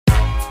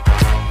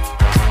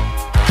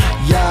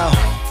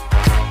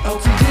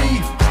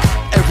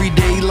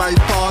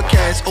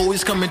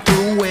always coming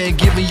through and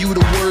giving you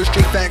the words,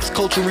 straight facts,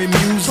 culture, and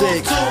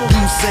music.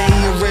 You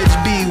saying Reg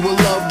B will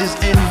love this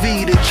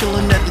NV. They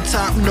chillin' at the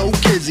top, no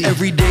kizzy.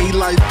 Everyday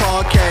Life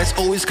Podcast,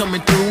 always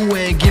coming through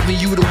and giving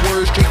you the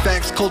words, straight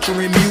facts, culture,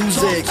 and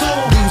music.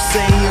 You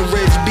saying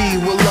Reg B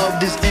will love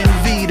this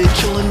NV. They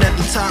chillin' at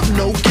the top,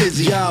 no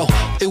kizzy. Yo,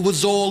 it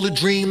was all a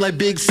dream like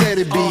Big said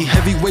it be.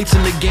 Heavyweights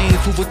in the game,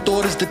 food for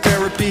thought is the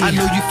therapy. I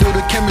know you feel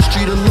the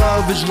chemistry, the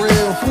love is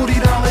real. $40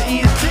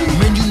 EST,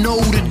 man, you know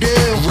the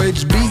deal.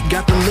 Reg's beat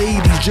got the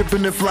ladies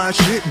dripping and fly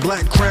shit.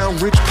 Black crown,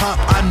 rich pop,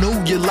 I know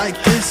you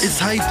like this. It's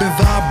hype and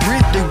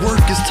vibrant, they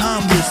work is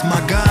timeless. My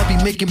God be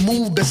making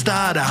move, best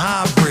out of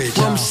hybrid.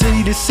 From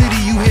city to city,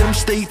 you hear them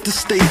state to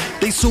state.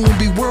 They soon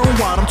be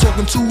worldwide, I'm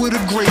talking two of the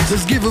greats.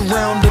 Let's give a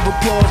round of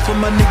applause for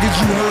my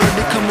niggas you heard.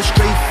 They coming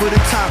straight for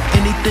the top,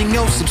 anything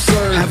else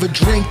absurd. Have a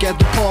drink at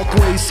the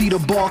Parkway, see the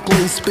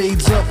Barclay.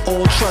 Spades up,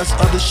 all trust,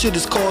 other shit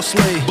is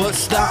costly. But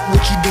stop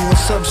what you doing,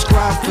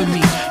 subscribe for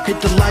me.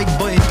 Hit the like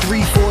button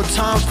 3-4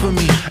 times for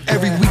me.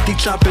 Every week they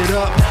chop it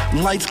up,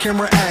 lights,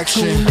 camera,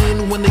 action. Tune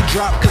in when they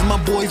drop, cause my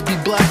boys be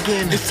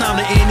blacking. It's time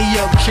to ante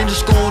up, change the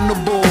score on the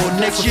board.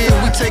 Next year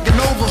we taking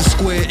over the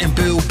Square and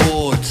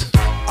Billboards.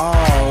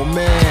 Oh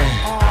man,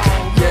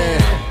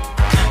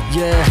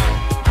 yeah.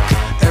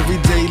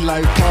 Everyday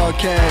Life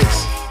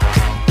Podcast.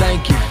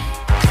 Thank you,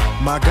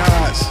 my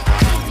guys.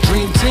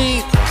 Dream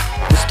Team,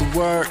 what's the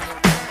word?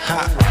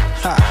 Ha,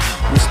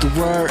 what's the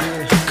word?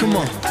 Come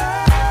on.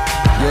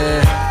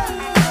 Yeah,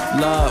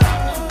 love,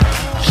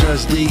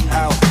 just D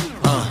out,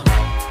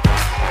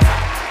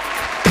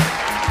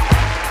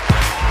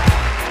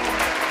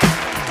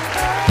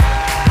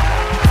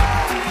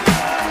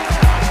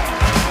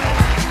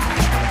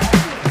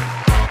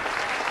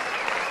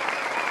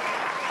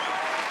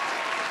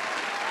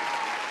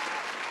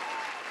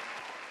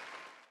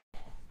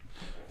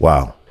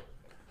 Wow.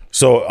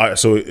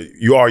 So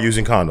you are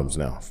using condoms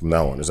now from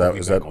now on. Is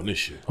that on this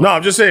shit? No,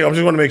 I'm just saying. I'm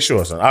just going to make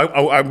sure, son.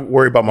 I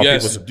worry about my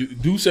yes, people.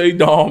 Duce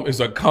Dom is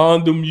a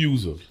condom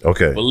user.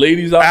 Okay. But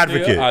ladies out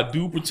Advocate. there, I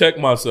do protect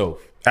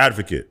myself.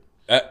 Advocate.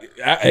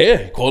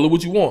 Yeah, call it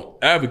what you want.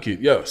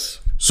 Advocate, yes.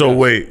 So yes.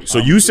 wait. So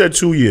you said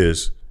 2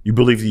 years. You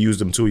believe you used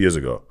them 2 years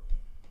ago.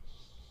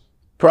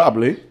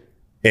 Probably.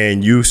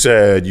 And you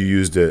said you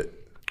used it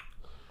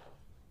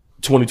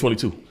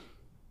 2022.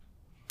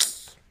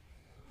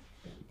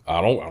 I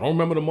don't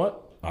remember the month.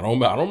 I don't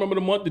remember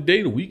the month, the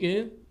day, the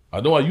weekend.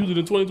 I know I used it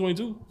in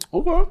 2022.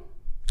 Okay.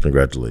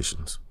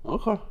 Congratulations.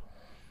 Okay.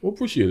 Well,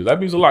 appreciate it. That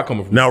means a lot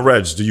coming from Now,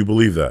 Reg, do you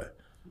believe that?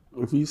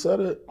 If he said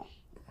it,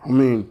 I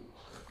mean,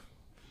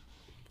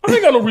 I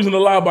ain't got no reason to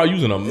lie about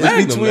using a Magnum.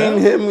 It's between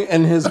him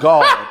and his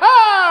guard.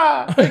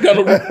 I ain't got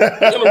no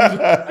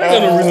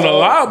reason to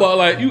lie about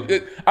I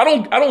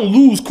don't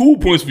lose cool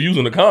points for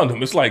using a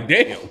condom. It's like,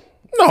 damn.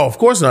 No, of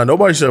course not.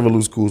 Nobody should ever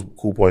lose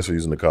cool points for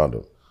using a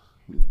condom.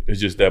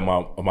 It's just that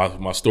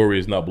my story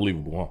is not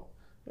believable, huh?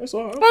 That's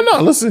all. Oh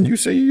no, listen. You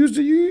say you used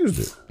it.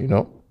 You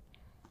know.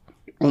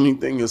 Only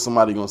thing is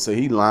somebody gonna say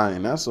he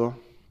lying. That's all.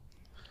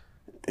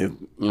 If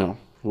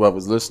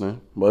whoever's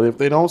listening, but if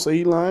they don't say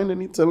he lying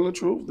and he telling the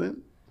truth,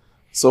 then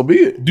so be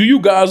it. Do you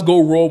guys go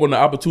raw when the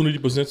opportunity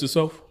presents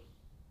itself?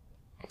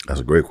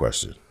 That's a great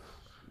question.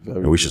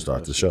 And we should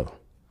start the show.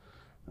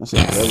 That's a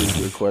very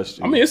good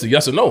question. I mean, it's a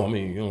yes or no. I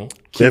mean,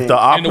 If the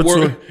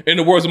opportunity, in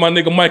the words of my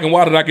nigga Mike, and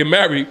why did I get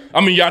married?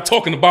 I mean, y'all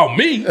talking about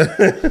me. Give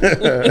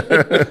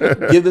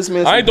this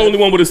man. I ain't the only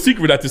one with a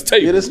secret at this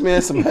table. Give this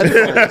man some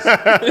headphones.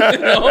 I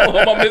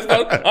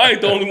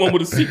ain't the only one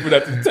with a secret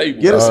at this table.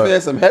 Give this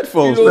man some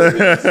headphones.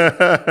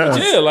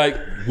 Yeah, like,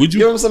 would you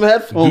give him some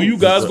headphones? Do you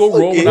guys go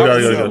raw?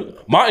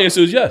 My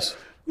answer is yes.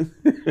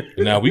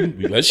 Now we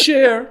let's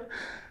share.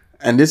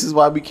 And this is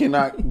why we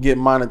cannot get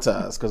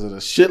monetized, because of the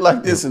shit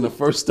like this in the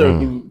first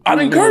 30. I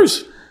didn't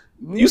curse.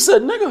 You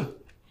said nigga.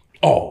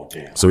 Oh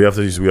damn. So we have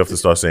to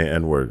start saying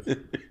N-word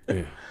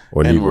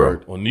or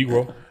N-word. Negro. Or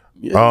Negro.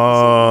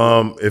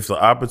 Yeah, if the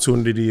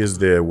opportunity is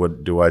there,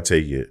 what do I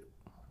take it?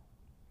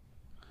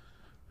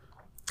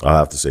 I'll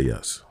have to say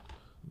yes.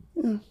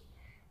 Yeah.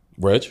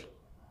 Reg?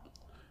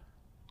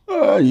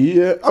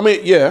 Yeah. I mean,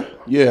 yeah.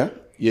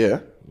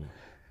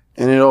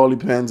 And it all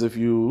depends if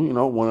you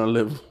want to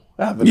live.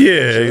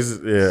 Yeah.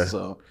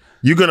 So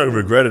you're gonna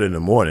regret it in the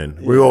morning.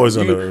 We're always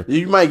gonna.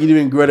 You might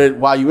even regret it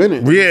while you in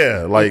it.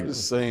 Yeah, like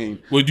just saying.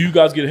 Well, do you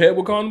guys get head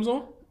with condoms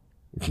on?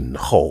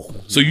 No.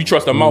 So you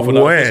trust a mouth and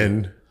not a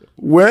pussy?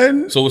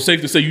 When? So it's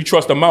safe to say you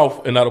trust a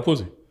mouth and not a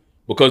pussy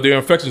because there are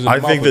infections in the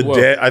mouth as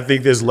well. I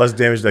think there's less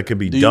damage that can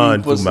be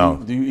done through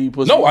mouth. Do you eat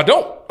pussy? No, I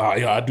don't.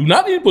 I do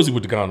not eat pussy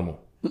with the condom on.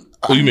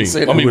 What do you mean?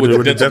 Say I mean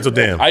with the dental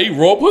dam. I eat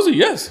raw pussy.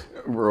 Yes.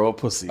 Raw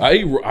pussy. I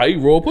eat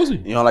raw pussy.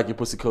 You don't like your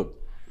pussy cooked?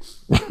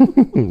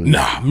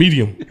 Nah,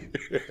 medium.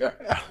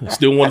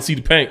 Still want to see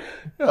the paint.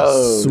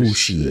 Oh, sushi.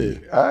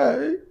 Shit.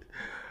 All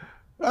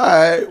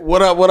right.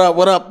 What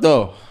up,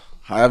 though?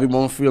 How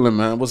everyone feeling,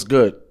 man? What's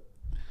good?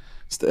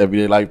 It's the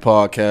Everyday Life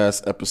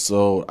Podcast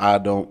episode. I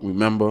don't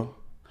remember.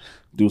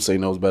 Duce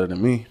knows better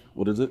than me.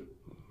 What is it?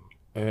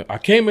 I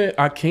came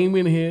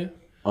in here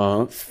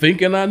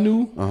thinking I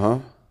knew.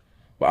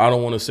 but I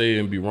don't want to say it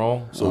and be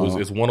wrong. So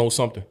it's 10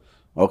 something.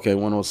 Okay,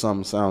 10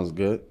 something sounds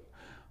good.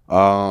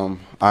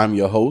 I'm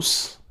your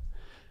host.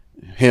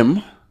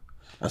 Him,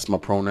 that's my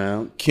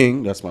pronoun.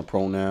 King, that's my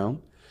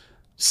pronoun.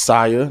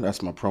 Sire,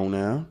 that's my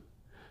pronoun.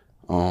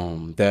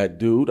 That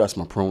dude, that's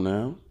my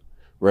pronoun.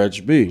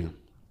 Reg B,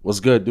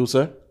 what's good, dude,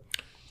 sir?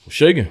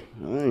 Shaking.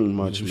 Ain't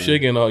much, man.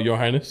 Shaking, Your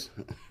Highness.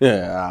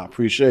 Yeah, I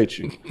appreciate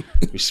you.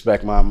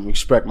 respect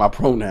my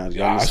pronouns.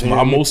 You understand?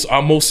 I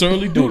most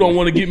certainly do. Don't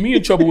want to get me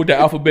in trouble with the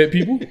alphabet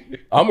people.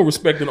 I'm a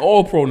respecting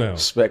all pronouns.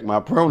 Respect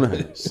my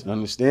pronouns.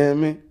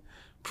 Understand me?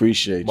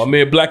 Appreciate My you.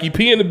 man Blackie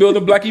P in the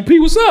building. Blackie P,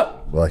 what's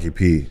up? Blackie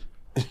P.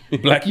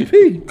 Blackie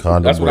P.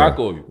 Condom That's what wear. I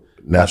call you.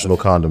 National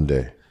Condom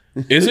Day.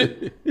 Is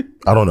it?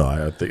 I don't know.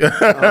 I think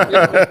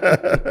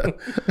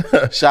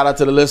Shout out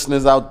to the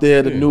listeners out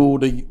there, the new,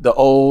 the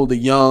old, the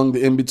young,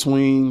 the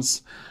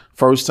in-betweens,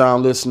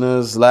 first-time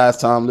listeners,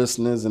 last-time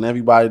listeners, and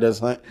everybody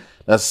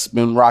that's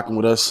been rocking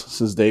with us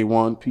since day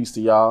one. Peace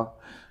to y'all.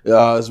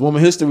 It's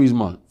Women History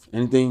Month.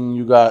 Anything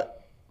you got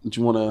that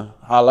you want to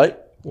highlight?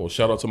 Well,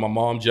 shout out to my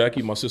mom,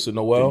 Jackie, my sister,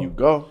 Noelle. There you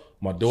go.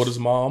 My daughter's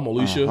mom,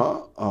 Alicia.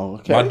 Oh,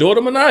 okay. My daughter,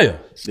 Manaya.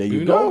 There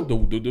you go.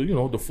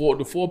 Know, the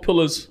four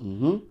pillars,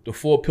 the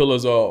 4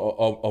 pillars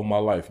of my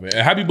life, man.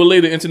 And happy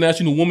belated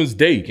International Women's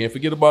Day. Can't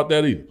forget about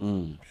that either.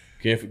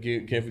 Can't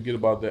forget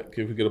about that.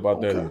 Can't forget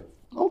about that either.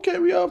 Okay,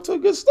 we up to a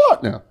good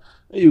start now.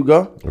 There you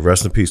go.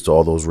 rest in peace to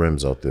all those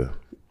rims out there.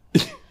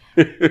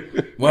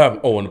 What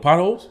happened? Oh, and the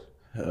potholes?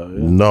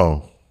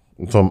 No.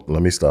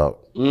 Let me stop.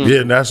 Yeah,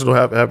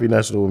 Happy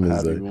National Women's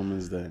Happy Day.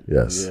 Women's Day.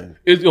 Yes. Yeah.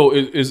 Is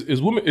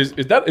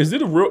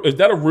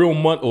that a real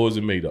month or is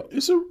it made up?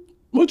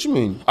 What you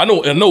mean? I know.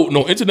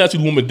 No.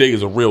 International Women's Day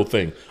is a real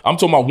thing. I'm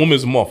talking about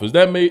Women's Month. Is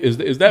that made?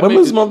 Is that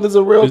Women's Month is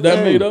a real thing. Is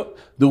that made up?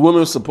 Do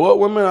women support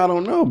women? I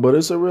don't know, but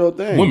it's a real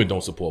thing. Women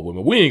don't support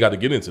women. We ain't got to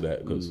get into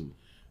that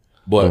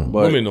but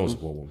women don't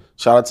support women.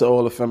 Shout out to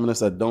all the feminists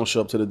that don't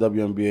show up to the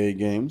WNBA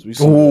games. We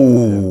see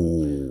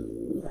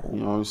Ooh. you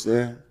know what I'm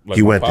saying? Like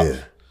He my went pops.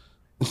 there.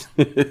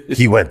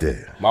 He went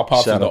there. My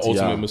pops is Shout the out to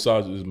ultimate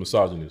y'all.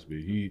 misogynist.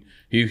 B.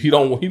 He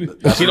don't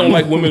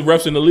like women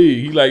refs in the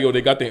league. He like, yo,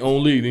 they got their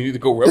own league. They need to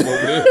go ref over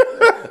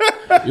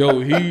there.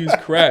 Yo, he's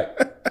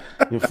cracked.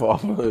 Your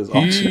father is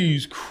Archie.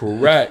 He's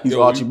cracked. He's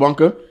Yo, Archie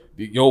Bunker.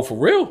 Yo, for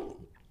real.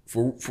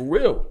 For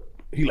real.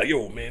 He like,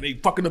 yo, man, they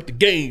fucking up the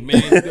game,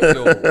 man.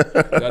 Yo,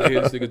 gotta hear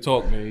this nigga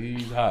talk, man.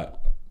 He's hot.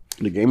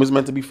 The game is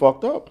meant to be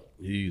fucked up.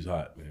 He's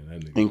hot, man.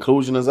 That nigga.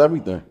 Inclusion is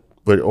everything.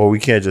 Or we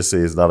can't just say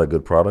it's not a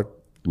good product.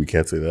 We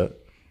can't say that.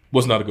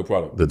 What's not a good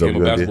product? The game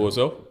of WNBA. basketball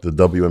itself? The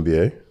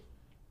WNBA.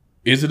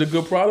 Is it a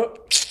good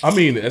product? I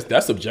mean,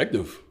 that's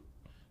subjective.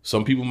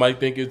 Some people might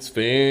think it's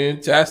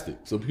fantastic.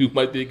 Some people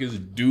might think it's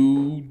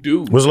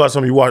doo-doo. When's the last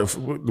time you watched?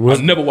 I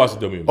never watched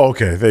the WNBA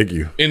Okay, thank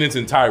you. in its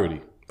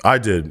entirety. I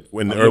did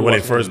when never it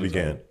watched first it in its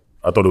began.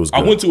 I thought it was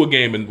good. I went to a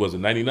game in, was it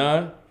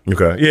 99?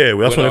 Okay. Yeah,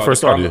 well, that's when it first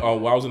started. I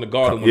was in the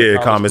Garden when Yeah, the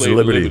Comets and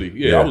played Liberty.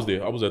 Yeah, Yeah. I was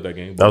there. I was at that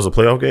game. That was a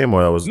playoff game,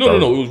 or that was No.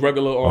 It was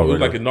regular. It was regular.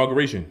 like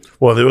inauguration.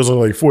 Well, there was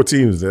only like 4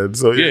 teams then.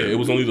 So Yeah, it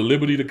was only the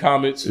Liberty, the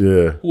Comets.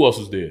 Yeah. Who else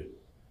was there?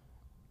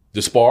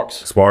 The Sparks.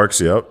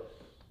 Sparks. Yep.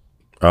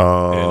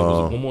 And it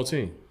was one more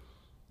team.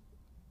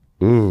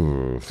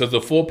 Because the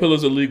 4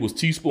 pillars of the league was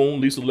Teaspoon,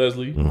 Lisa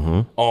Leslie,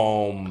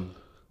 Mm-hmm.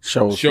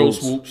 Cheryl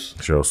Swoops,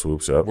 Cheryl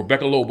Swoops. Yep.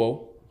 Rebecca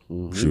Lobo.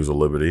 She was a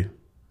Liberty.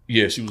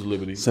 Yeah, she was a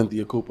Liberty.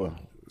 Cynthia Cooper.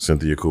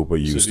 Cynthia Cooper,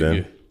 Houston.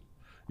 Yeah.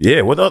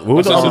 Yeah. What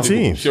was the other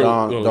teams?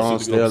 Dawn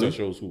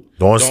Staley.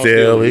 Dawn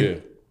Staley. Yeah.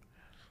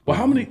 But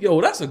how many? Yo,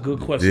 that's a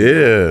good question.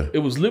 Yeah.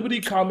 It was Liberty,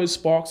 Comets,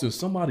 Sparks, and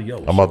somebody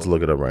else. I'm about to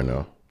look it up right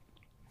now.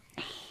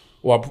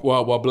 While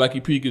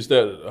Blackie P gets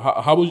that,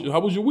 how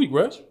was your week,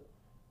 Reg?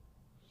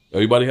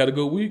 Everybody had a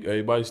good week.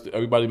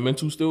 Everybody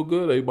mental still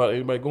good.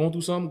 Everybody going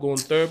through something, going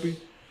to therapy.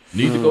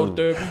 Need to go to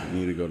therapy.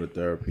 Need to go to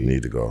therapy.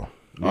 Need to go.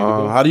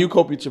 How do you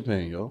cope with your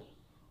pain, yo?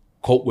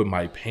 Cope with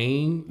my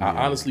pain. I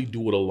honestly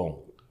do it alone.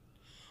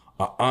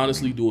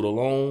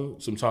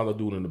 Sometimes I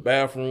do it in the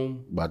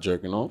bathroom. By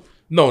jerking off?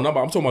 No, I'm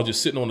talking about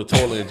just sitting on the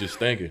toilet and just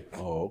thinking.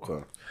 Oh,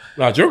 okay.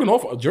 Now jerking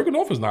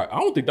off is not. I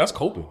don't think that's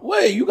coping.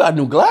 Wait, you got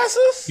new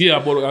glasses? Yeah, I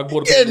bought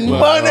a Getting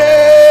money.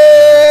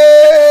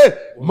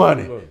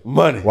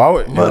 Money. Why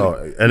would you know?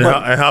 And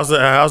how's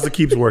the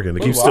keeps working?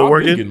 The keeps still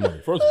working? Money,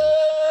 first of all.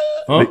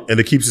 Huh? And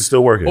the keeps is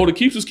still working. Oh, the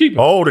keeps is keeping.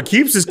 Oh, the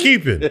keeps is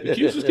keeping. The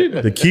keeps is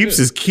keeping. The keeps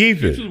is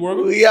Keeps is keeping.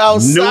 working. We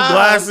outside. New Yeah,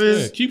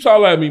 glasses. keeps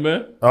holler at me,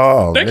 man.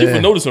 Oh, Thank man. you for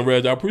noticing,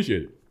 Reg. I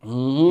appreciate it.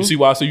 You see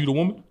why I say you the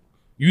woman?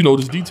 You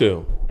notice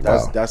detail.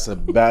 That's a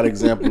bad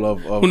example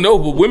of No,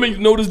 but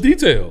women notice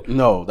detail.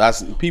 no.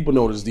 That's people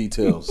notice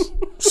details.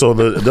 So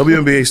the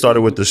WNBA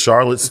started with the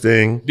Charlotte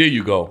Sting, There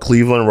you go.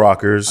 Cleveland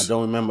Rockers,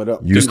 Don't remember the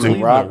Houston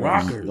Cleveland Rockers.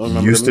 Rockers. Don't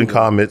remember Houston them either.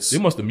 Comets, They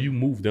must have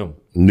moved them.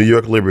 New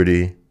York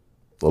Liberty,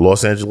 the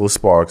Los Angeles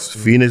Sparks,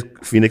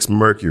 Phoenix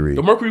Mercury,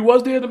 The Mercury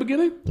was there at the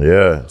beginning?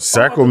 yeah,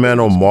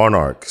 Sacramento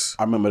Monarchs,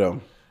 I remember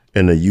them.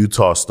 and the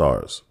Utah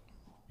Stars.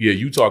 Yeah,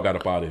 Utah got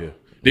up out of here.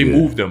 They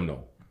moved them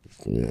though.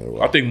 Yeah.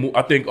 Well, I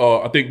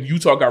think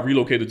Utah got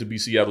relocated to be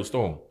Seattle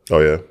Storm. oh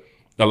yeah.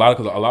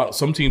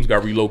 Some teams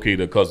got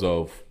relocated because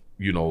of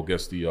I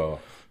guess the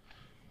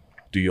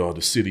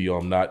city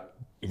not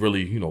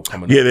really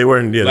coming. Yeah, up. they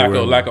weren't. Yeah,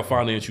 lack of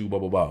financial blah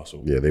blah blah.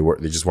 So yeah, they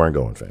just weren't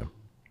going, fam.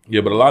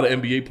 yeah, but a lot of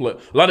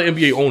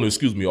NBA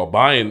owners, are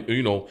buying.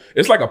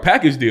 It's like a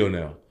package deal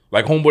now.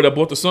 Like homeboy that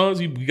bought the Suns,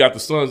 he got the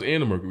Suns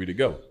and the Mercury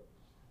together.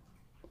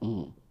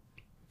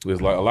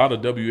 There's like a lot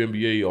of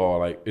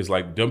WNBA it's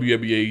like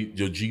WNBA,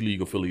 your G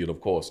League affiliate, of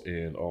course,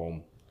 and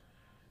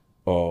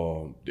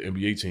the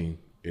NBA team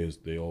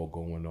they all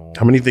going on.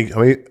 How many?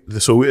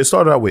 So it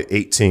started out with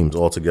 8 teams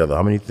altogether.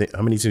 How many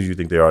teams do you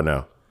think there are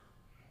now?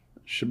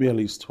 Should be at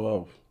least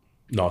 12.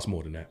 No, it's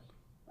more than that.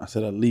 I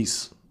said at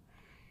least.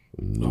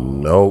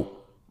 No,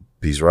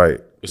 he's right.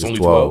 It's only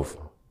 12.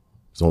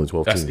 It's only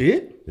 12 That's teams.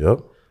 it?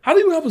 Yep. How do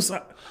you have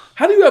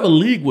a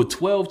league with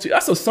 12 teams?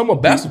 That's a summer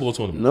basketball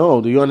tournament.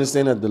 No, do you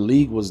understand that the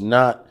league was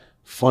not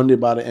funded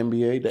by the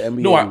NBA? The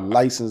NBA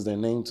licensed their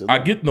name to them. I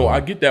get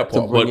that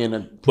part.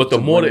 But the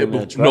more the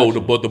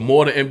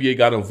NBA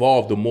got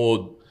involved, the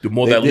more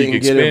that league expanded. They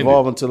didn't get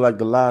involved until like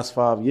the last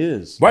 5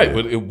 years. Right,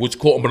 yeah.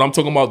 But I'm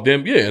talking about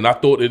them, and I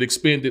thought it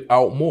expanded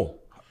out more.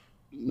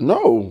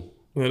 No.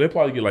 Yeah, they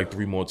probably get like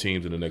 3 more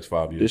teams in the next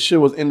 5 years. This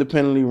shit was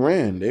independently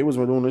ran. They was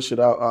doing this shit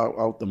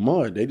out the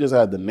mud. They just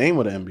had the name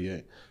of the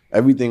NBA.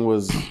 Everything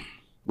was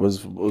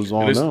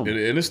on them.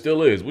 And it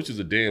still is, which is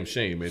a damn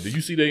shame, man. Did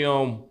you see they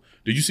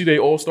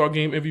All-Star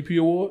Game MVP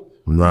award?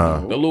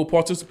 Nah. That little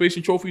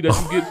participation trophy that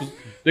you get,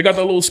 they got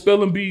that little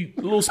spelling bee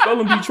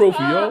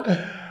trophy, yo.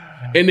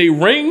 And they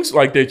rings,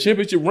 like their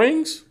championship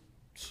rings.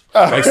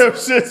 Like,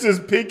 shit's is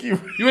pinky.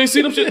 You ain't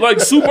seen them shit. Like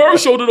Sue Bird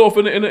showed it off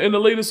in the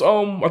latest.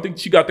 I think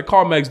she got the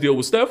CarMax deal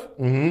with Steph.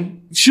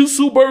 Mm-hmm.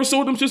 Sue Bird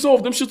showed them shits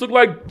off. Them shits look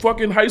like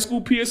fucking high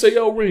school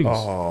PSAL rings.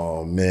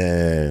 Oh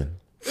man.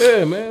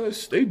 Yeah, man,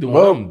 they doing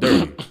them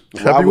dirty.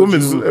 Happy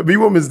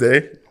Women's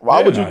Day.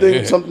 Why would you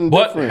think something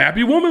different? But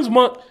Happy Women's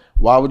Month.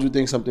 Why would you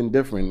think something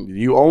different?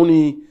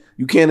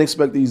 You can't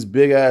expect these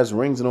big ass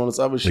rings and all this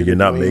other shit. You're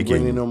not making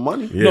bringing no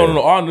money. Yeah.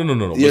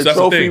 No. Your That's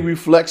trophy the thing.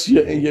 reflects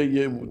your.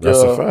 That's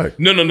a fact.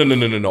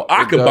 No.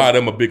 I could buy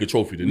them a bigger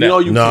trophy than that. No,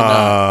 you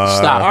cannot.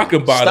 Stop. I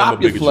can buy them a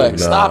bigger trophy.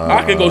 Stop.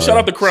 I can go shout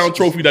out the Crown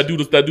Trophy that do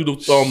the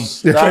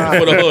trophy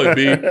for the hood,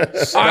 B.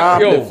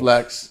 Stop it,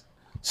 Flex.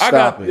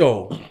 Stop it.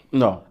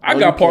 No. I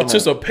got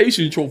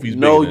participation trophies.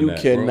 No, bigger than you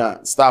that, cannot.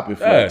 Bro. Stop it,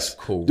 Flex. That's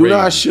crazy. Do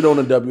not shit on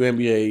the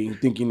WNBA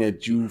thinking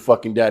that you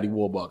fucking Daddy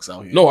Warbucks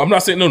out here. No, I'm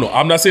not saying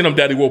I'm not saying I'm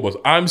Daddy Warbucks.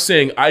 I'm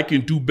saying I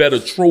can do better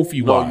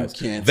trophy wise.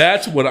 No, you can't.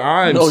 That's what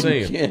I'm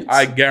saying. You can't.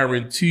 I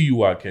guarantee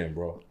you I can,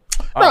 bro.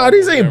 Nah,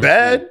 these ain't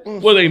bad.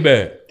 What ain't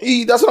bad?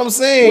 That's what I'm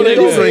saying.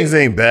 Those rings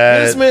ain't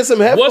bad. This man some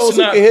headphones What's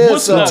so not- he can hear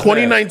what's not- something.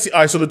 2019. All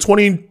right, so the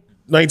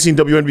 2019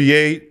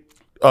 WNBA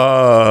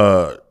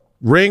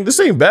ring. This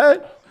ain't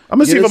bad. I'm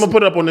gonna see if I'm gonna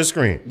put it up on this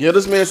screen. Give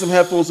this man some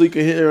headphones so he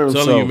can hear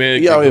himself. Telling you,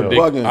 man, He out here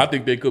bugging. I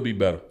think they could be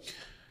better.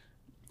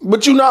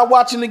 But you're not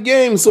watching the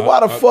game, so why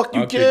the fuck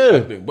you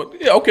care?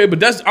 But yeah, okay,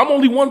 but I'm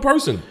only one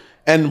person.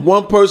 And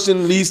one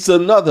person leads to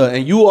another,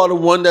 and you are the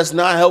one that's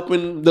not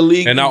helping the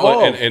league And I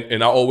evolve.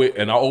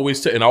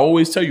 always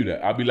tell you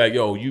that. I'll be like,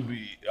 yo,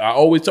 I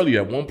always tell you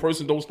that one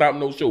person don't stop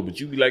no show, but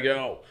you be like,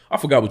 yo, I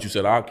forgot what you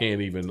said. I'm not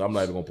even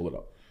gonna pull it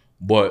up.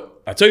 But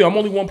I tell you, I'm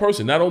only one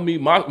person. That don't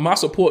mean my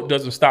support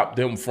doesn't stop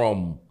them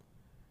from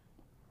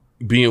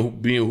being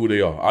who they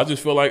are. I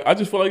just feel like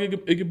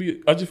it could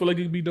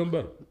be done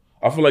better.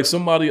 I feel like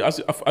somebody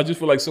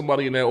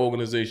in that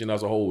organization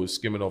as a whole is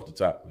skimming off the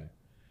top, man.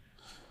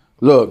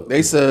 Look,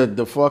 they said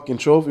the fucking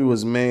trophy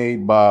was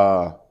made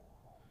by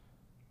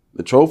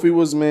the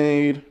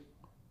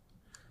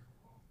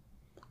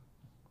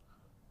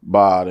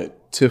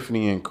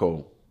Tiffany and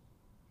Co.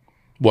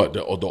 What,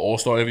 the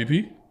All-Star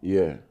MVP?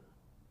 Yeah.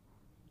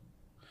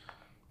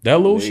 That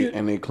little shit?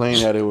 And they claim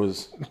that it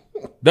was.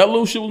 That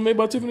little shit was made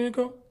by Tiffany and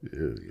Co?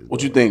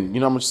 What you think? You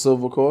know how much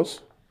silver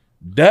costs?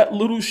 That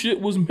little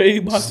shit was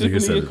made by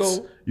Tiffany and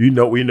Co?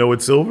 We know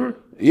it's silver?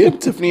 Yeah,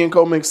 Tiffany and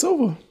Co. makes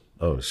silver.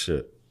 Oh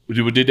shit. But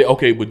did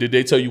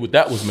they tell you what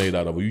that was made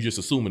out of? Or you just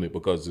assuming it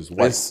because it's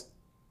white?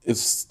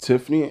 It's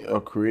Tiffany,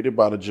 created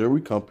by the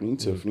jewelry company,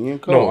 Tiffany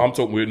and Co. No,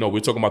 we're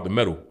talking about the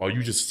metal. Are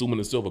you just assuming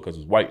it's silver because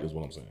it's white? Is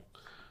what I'm saying.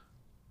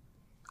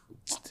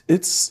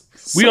 It's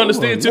we silver,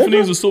 understand Tiffany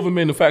is a silver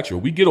manufacturer.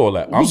 We get all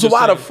that. So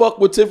why the fuck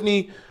would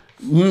Tiffany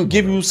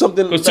give you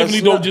something? Because Tiffany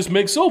don't just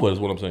make silver. Is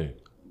what I'm saying.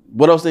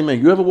 What else they make?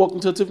 You ever walked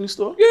into a Tiffany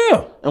store?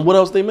 Yeah. And what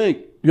else they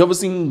make? You ever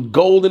seen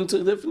gold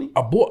into Tiffany?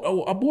 I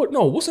bought.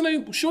 No, what's the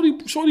name?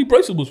 Shorty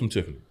bracelet was from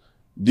Tiffany.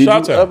 Did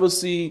Shout you out. ever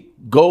see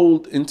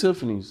gold in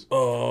Tiffany's?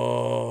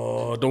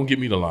 Don't get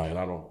me the line.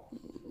 I don't.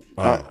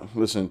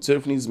 Listen,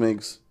 Tiffany's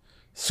makes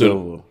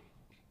silver.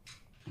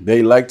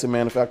 They like to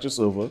manufacture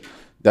silver.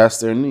 That's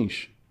their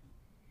niche.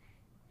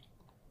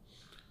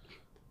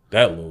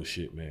 That little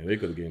shit, man. They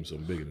could have gave him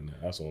something bigger than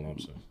that. That's all I'm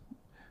saying.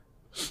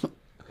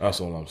 That's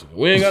all I'm saying.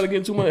 We ain't got to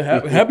get too much.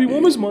 Happy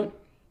Women's Month.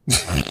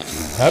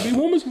 Happy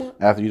Women's Month.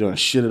 After you done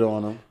shit it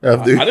on them.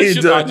 After I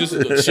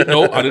didn't shit.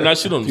 No, I did not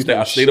shit on them.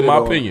 I stated my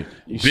opinion.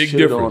 You Big shit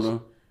difference. on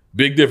her.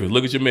 Big difference.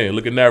 Look at your man.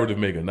 Look at narrative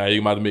maker. Now you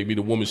about to make me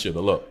the woman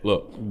shitter.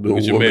 Look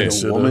at your man.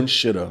 Woman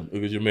shitter.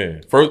 Look at your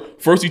man.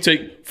 First he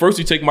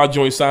take my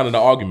joint side in the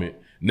argument.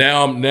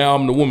 Now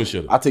I'm the woman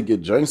shitter. I take your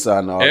joint side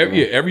in the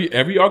argument.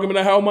 Every argument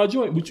I have on my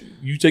joint,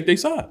 you take their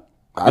side.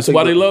 That's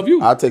why they love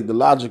you. I take the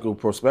logical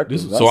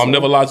perspective. So I'm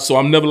never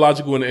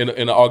logical in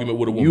an argument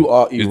with a woman. You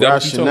are Is that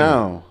what you telling me?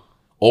 irrational.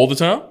 All the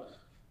time?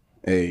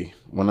 Hey,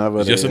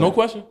 whenever Yes or no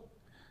question?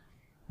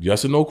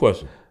 Yes or no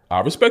question. I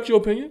respect your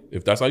opinion.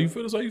 If that's how you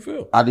feel, that's how you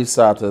feel. I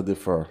decide to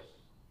defer.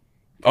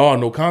 Oh,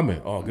 no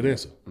comment. Oh, good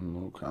answer.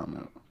 No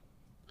comment.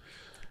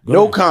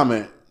 No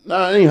comment.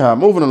 Nah, anyhow,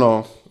 moving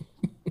along.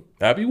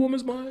 Happy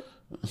Women's Month.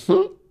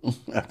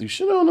 After you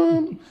shit on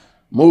them,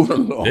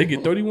 moving along. They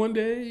get 31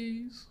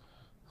 days.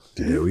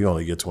 Yeah, we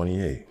only get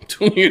 28.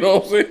 You know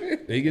what I'm saying?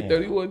 They get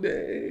 31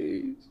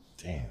 days.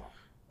 Damn.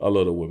 I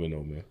love the women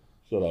though, man.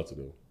 Shout out to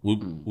them.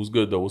 What's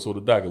good though? What's on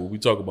the docket? What we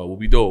talk about? What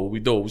we doing?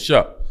 What's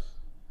up?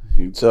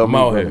 You tell I'm me,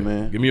 out brother, here.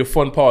 man. Give me a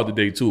fun part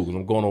today too, because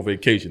I'm going on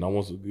vacation.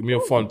 Give me a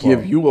fun part.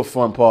 Give you a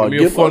fun part.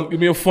 Give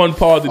me a fun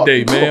part today,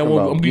 you man. talking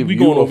about?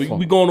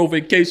 We going on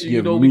vacation. You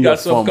Give know, me we a got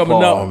something fun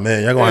coming part. Oh up.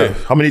 man, y'all gonna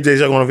have, how many days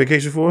y'all going on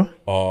vacation for?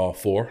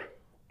 4.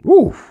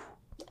 Woo.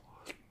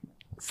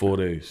 4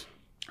 days.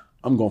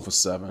 I'm going for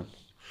 7.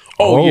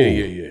 Oh,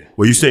 yeah.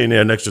 Were you staying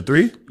there an extra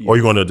 3? Or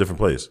you going to a different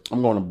place?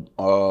 I'm going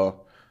to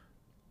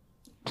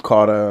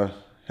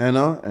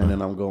Cartagena, and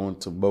then I'm going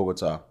to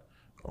Bogota.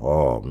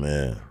 Oh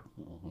man.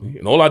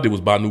 And all I did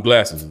was buy new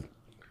glasses.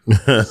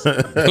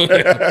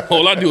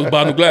 All I did was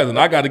buy new glasses, and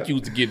I got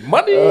accused to get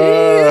money.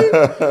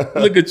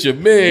 Look at your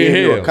man Give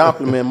you a here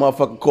compliment,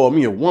 motherfucker. Call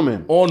me a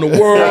woman. on the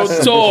world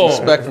tour.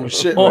 Respectful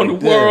shit. On right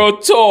the there.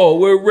 world tour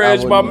with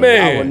Reg, my I would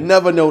man.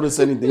 never notice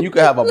anything. You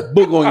could have a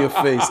book on your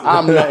face.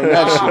 I'm letting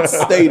that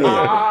shit stay there.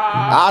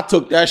 I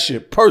took that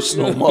shit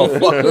personal,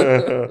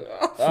 motherfucker.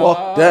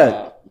 Fuck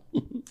that.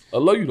 I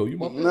love you though. You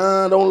my man.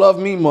 Nah, don't love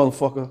me,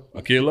 motherfucker.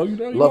 I can't love you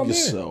now. You Love my man.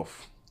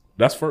 yourself.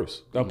 That's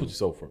first. Gotta put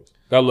yourself first.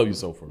 Gotta love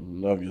yourself first.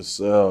 Love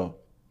yourself.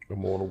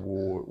 I'm on a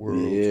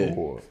world Yeah.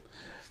 tour.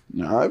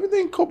 Nah,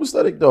 everything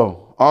copacetic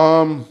though.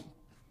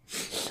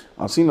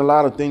 I've seen a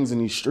lot of things in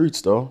these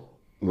streets though.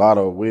 A lot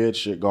of weird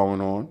shit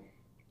going on.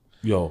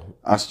 Yo,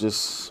 That's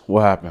just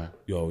what happened.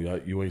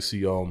 you ain't see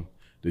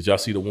did y'all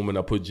see the woman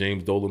that put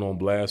James Dolan on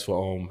blast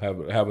for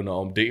having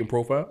a dating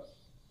profile?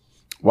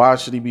 Why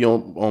should he be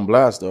on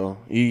blast though?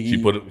 She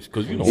put it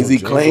because you know Is he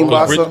claimed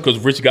by because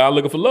rich guy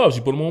looking for love. She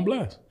put him on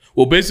blast.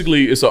 Well,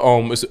 basically, it's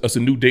a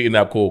new dating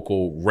app called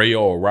Raya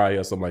or Raya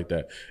or something like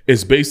that.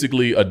 It's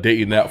basically a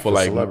dating app for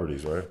like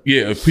Celebrities, right?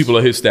 yeah, people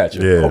of his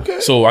stature. Yeah. Okay.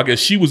 So I guess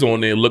she was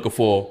on there looking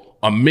for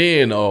a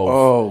man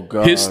of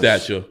his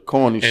stature,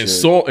 Corny and shit.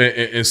 saw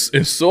and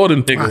saw the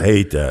nigga. I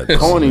hate that.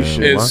 Corny man.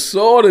 shit. And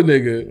saw the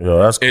nigga.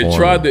 Yo, that's and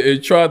corny.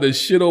 tried to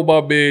shit on my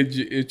man.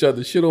 It tried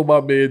to shit on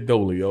my man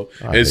Dolan, yo.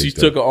 And hate she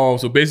that. took her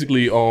so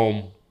basically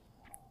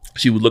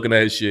she was looking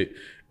at his shit,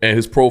 and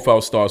his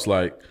profile starts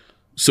like,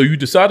 so you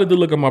decided to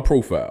look at my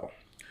profile.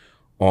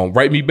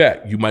 Write me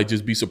back. You might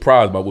just be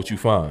surprised by what you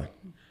find.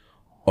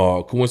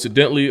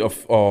 Coincidentally,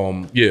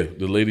 the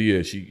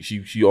lady,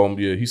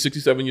 he's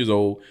 67 years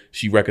old.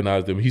 She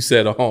recognized him. He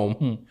said, I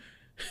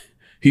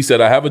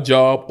have a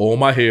job, all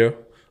my hair,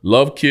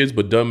 love kids,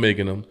 but done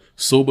making them.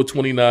 Sober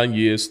 29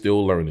 years,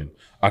 still learning.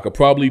 I could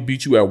probably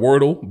beat you at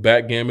Wordle,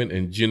 backgammon,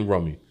 and gin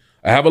rummy.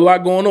 I have a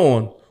lot going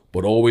on,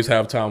 but always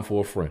have time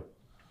for a friend.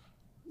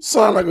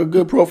 Sound like a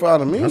good profile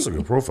to me. That's a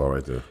good profile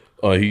right there.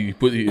 He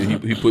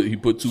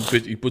put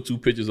two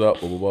pictures up.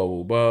 Blah blah blah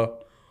blah blah.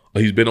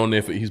 He's been on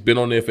there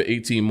for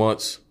 18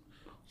 months,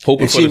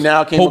 hoping And she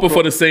now came for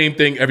across- the same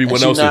thing everyone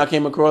And she else. now is.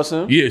 came across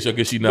him. Yeah, I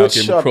guess she now Bitch,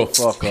 came shut the across.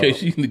 fuck up.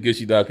 Yeah,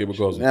 she now came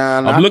across.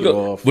 Nah, knock I'm looking, it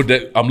off.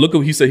 but I'm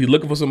looking. He said he's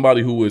looking for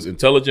somebody who is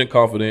intelligent,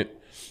 confident,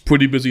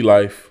 pretty busy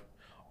life.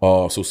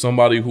 So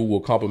somebody who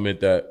will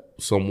complement that.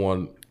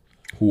 Someone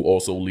who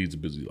also leads a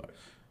busy life.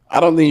 I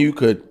don't think you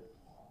could.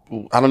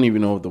 I don't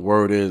even know what the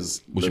word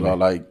is. What you about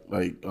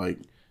like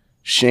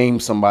shame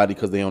somebody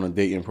because they on a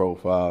dating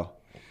profile.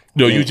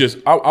 No, you just.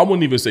 I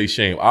wouldn't even say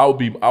shame. I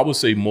would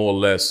say more or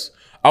less.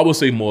 I would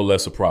say more or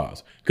less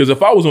surprise. Because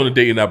if I was on a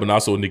dating app and I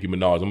saw Nicki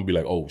Minaj, I'm gonna be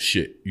like, oh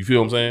shit. You feel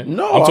what I'm saying?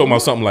 No, I'm talking I'm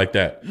about something like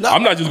that. No.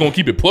 I'm not just gonna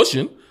keep it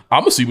pushing.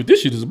 I'm gonna see what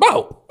this shit is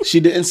about. She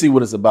didn't see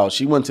what it's about.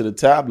 She went to the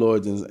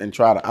tabloids and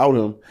tried to out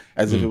him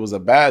as if it was a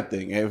bad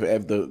thing. If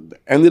the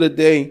end of the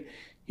day,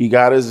 he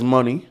got his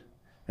money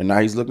and now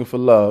he's looking for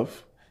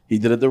love. He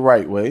did it the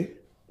right way.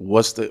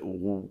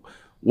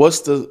 Why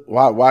is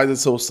it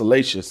so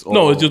salacious?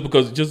 No, it's just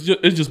because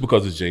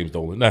it's James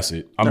Dolan. That's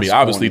it. I mean, That's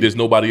obviously, corny. there's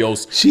nobody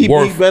else. He's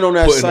worth been on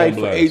that putting site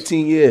for blast.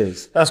 18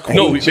 years. That's cool.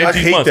 No, I 18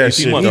 hate months, that 18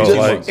 shit. months. Though.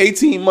 Just Like,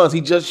 18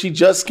 months. She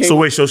just came. so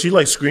wait, so she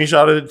like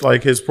screenshotted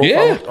like his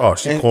profile? Yeah. Oh,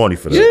 she's corny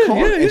for that.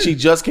 Yeah. And she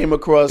just came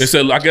across It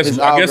said, I guess his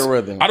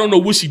algorithm. I don't know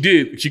what she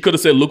did. She could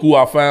have said, "Look who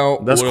I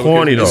found." That's or whatever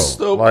corny the though. case is.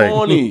 still like,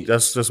 corny.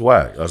 That's just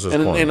whack. That's just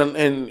corny.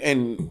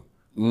 and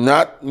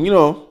not, you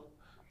know,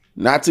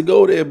 not to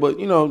go there, but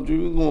you know,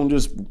 you're gonna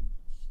just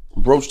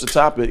broach the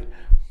topic.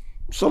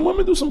 Some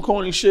women do some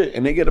corny shit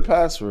and they get a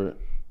pass for it.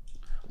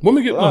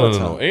 Women get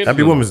no.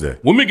 Happy Women's Day.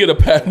 Women get a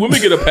pass.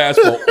 Women get a pass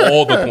for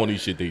all the corny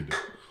shit they do.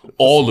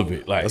 All of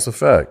it. Like That's a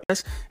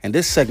fact. And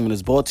this segment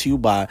is brought to you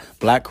by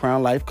Black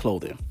Crown Life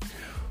Clothing.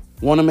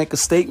 Want to make a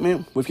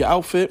statement with your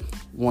outfit?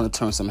 Want to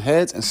turn some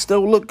heads and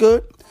still look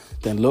good?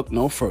 Then look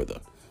no further.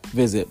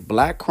 Visit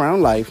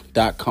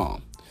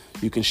blackcrownlife.com.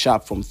 You can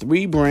shop from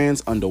 3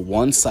 brands under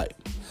one site.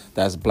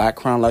 That's Black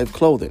Crown Life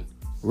Clothing,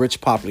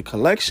 Rich Popular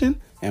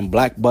Collection, and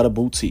Black Butter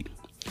Boutique.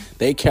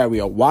 They carry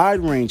a wide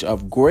range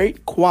of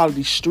great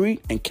quality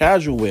street and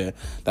casual wear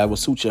that will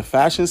suit your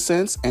fashion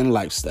sense and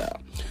lifestyle.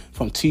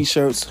 From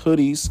t-shirts,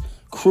 hoodies,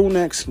 crew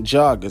necks,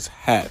 joggers,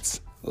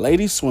 hats,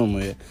 ladies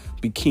swimwear,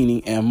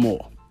 bikini, and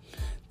more.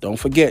 Don't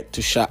forget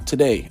to shop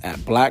today at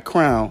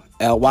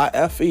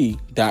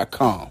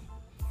blackcrownlyfe.com.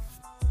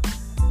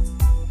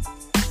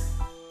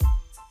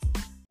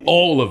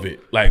 all of it.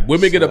 Like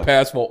women get a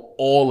pass for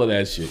all of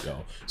that shit,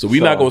 yo. So we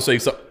not gonna say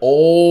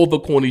all the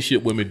corny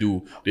shit women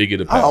do. They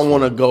get a pass. I don't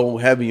want to go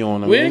heavy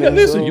on them. We ain't gonna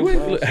listen. You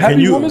ain't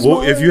happy woman's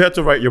if you had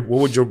to write your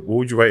what would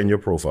you write in your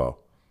profile?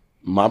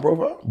 My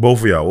profile?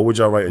 Both of y'all. What would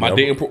y'all write? My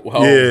dating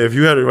profile. Yeah, if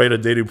you had to write a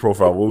dating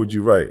profile, what would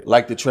you write?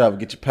 Like to travel,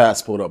 get your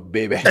passport up,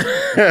 baby.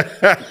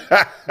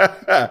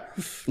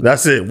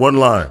 That's it. One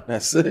line.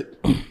 That's it.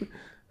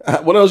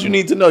 What else you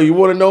need to know? You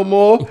want to know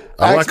more?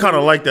 I kind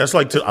of like that. It's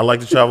like I like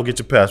to travel. Get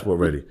your passport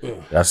ready.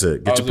 That's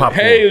it. Get your popcorn.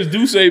 Hey, it's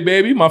Duce,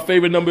 baby. My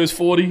favorite number is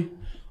 40.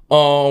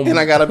 And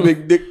I got a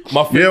big dick.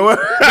 My favorite. what?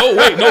 No,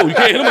 wait, no, you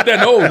can't hit him with that.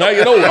 No, now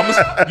you know.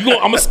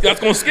 That's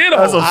gonna scare the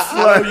hoes.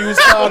 I don't use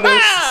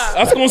condoms.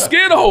 That's gonna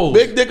scare the hoes.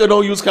 Big dick or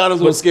don't use condoms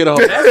gonna scare the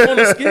hoes. That's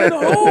gonna scare the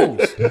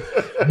hoes.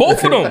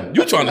 Both of them.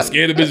 You trying to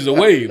scare the bitches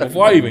away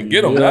before I even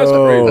get them. That's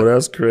crazy. Oh,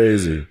 that's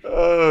crazy.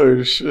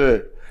 Oh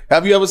shit.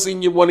 Have you ever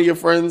seen one of your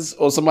friends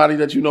or somebody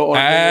that you know on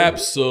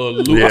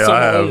Absolutely. Yeah, I saw I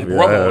my have, own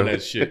brother on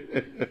that shit.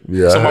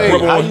 Yeah. So my Hey,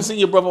 brother how on, you seen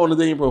your brother on the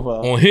dating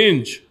profile? on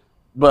Hinge.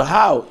 But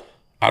how?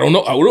 I don't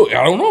know. I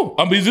don't know.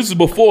 I mean, this is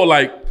before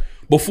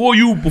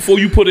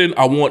you put in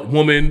I want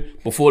woman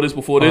before this,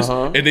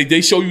 and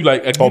they show you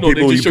like people they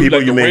just show you the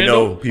may random,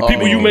 know.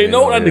 People you may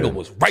know. That nigga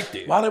was right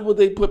there. Why would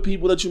they put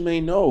people that you may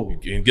know?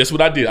 And guess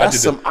what I did? That's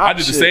some I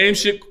did the same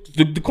shit.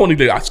 The corny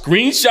thing. I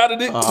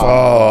screenshotted it.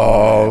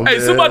 Oh,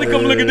 Hey, somebody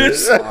come look at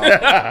this.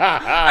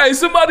 Hey,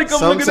 somebody come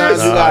look at Sometimes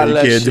this. you gotta you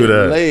let can't shit do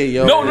that. lay,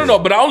 yo. No.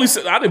 But I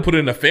didn't put it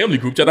in a family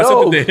group chat. I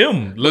No. sent it to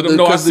him. Let him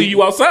know I see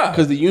you outside.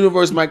 Because the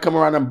universe might come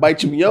around and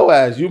bite you in your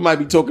ass. You might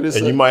be talking this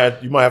and you might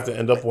have to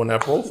end up on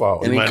that profile,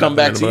 and You then might come not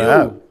back be to able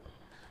have. you.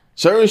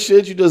 Certain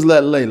shit you just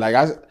let lay. Like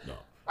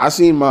I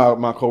seen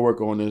my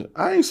coworker on this.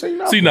 I ain't say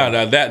nothing. See, now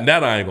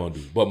that I ain't gonna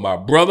do. But my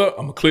brother,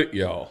 I'm gonna click,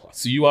 y'all. I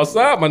see you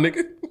outside, my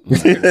nigga.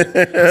 See you I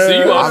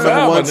outside, remember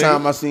my one nigga.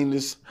 time I seen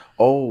this.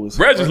 Oh, it's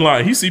Reg is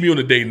lying. He see me on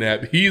the dating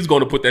app. He's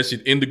gonna put that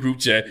shit in the group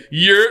chat.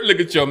 Look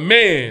at your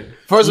man.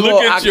 First of look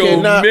all, at I your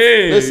cannot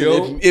man, listen.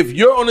 yo. If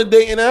you're on a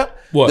dating app,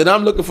 What? then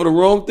I'm looking for the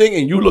wrong thing,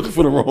 and you looking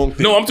for the wrong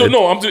thing. No, I'm talking.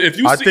 If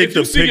you I see, think if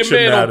you the see your picture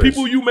man on matters.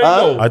 people you may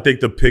know. I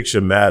think the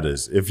picture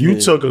matters. If you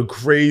took a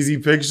crazy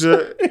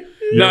picture,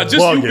 Nah, just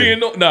bugging. you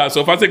being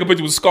so if I take a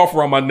picture with a scarf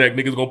around my neck,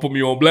 niggas gonna put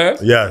me on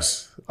blast.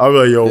 Yes. I'm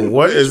like, yo,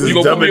 what is this You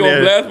gonna put me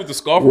on blast debonair? with the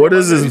scarf? What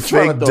around is my this neck?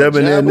 trying fake to throw a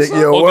debonair jab or nigga?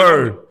 Your Oh,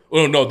 word.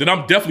 Then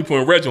I'm definitely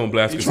putting Reg on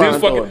blast trying to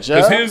throw a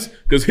jab?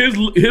 because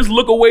his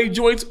look away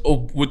joints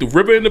with the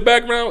river in the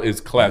background is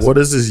classic. What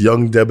is this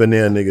young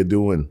debonair nigga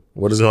doing?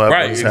 What is happening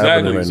Right,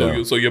 happening exactly. right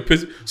now?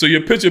 So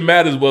your picture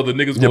matters whether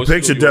niggas. Your gonna show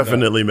picture you or not.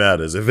 definitely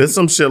matters. If it's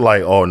some shit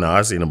like, oh no,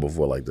 I seen him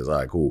before like this, all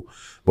right, cool.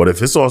 But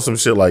if it's on some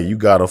shit like you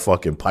got a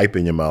fucking pipe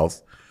in your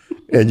mouth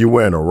and you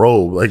wearing a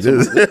robe like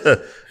this,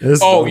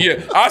 Oh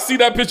yeah, I see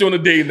that picture on the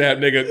dating app,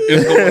 nigga.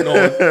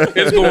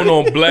 It's going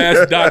on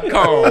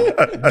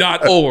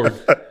blast.com.org.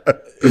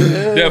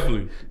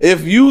 Definitely.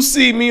 If you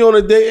see me on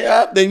a dating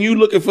app, then you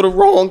looking for the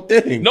wrong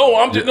thing. No,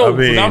 I'm just I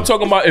mean- I'm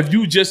talking about if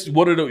you just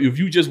one of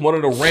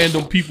the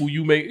random people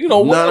you make,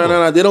 whatever.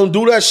 No. They don't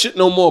do that shit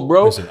no more,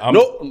 bro. Listen,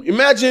 no,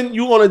 imagine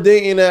you on a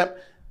dating app,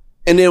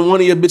 and then one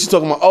of your bitches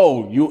talking about,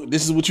 oh,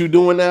 this is what you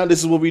doing now. This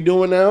is what we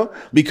doing now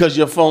because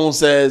your phone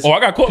says. Oh, I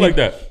got caught like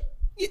that.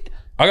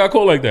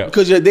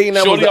 Because your dating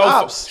app was the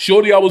ops.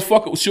 Shorty, I was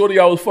fucking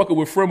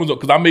with friend was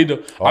because I made the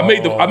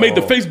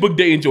Facebook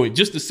dating joint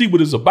just to see what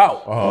it's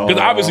about.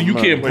 Because obviously you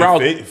can't Wait, browse.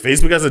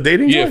 Facebook has a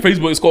dating Yeah, joint?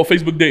 Facebook. It's called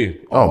Facebook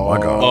dating. Oh my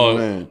god.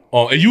 Man.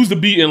 It used to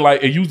be in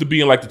like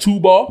the 2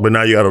 bar. But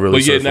now you gotta really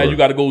But yeah, search now for you it.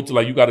 got to go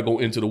to you got to go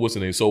into the what's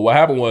the name. So what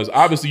happened was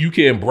obviously you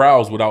can't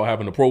browse without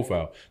having a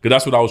profile because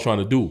that's what I was trying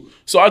to do.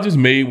 So I just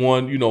made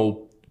one,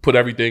 put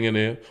everything in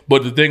there.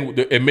 But the thing,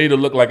 it made it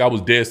look like I was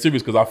dead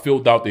serious because I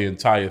filled out the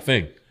entire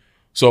thing.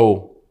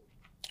 So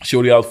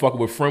shorty I was fucking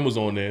with friend was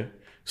on there,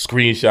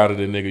 screenshotted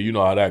the nigga. You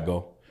know how that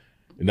go.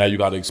 And now you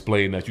got to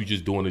explain that you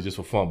just doing it just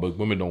for fun. But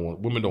women don't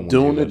want Doing to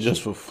hear it that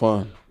just shit. for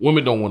fun.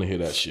 Women don't want to hear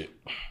that shit.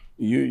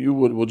 You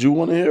would you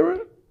want to hear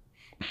it?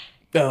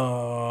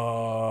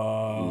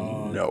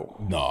 No. no.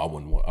 No, I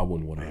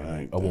wouldn't want to hear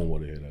that. I wouldn't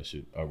want to hear that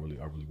shit. I really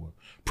would.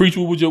 Preach,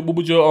 what would your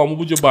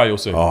bio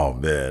say? Oh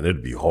man,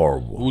 it'd be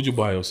horrible. What would your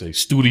bio say?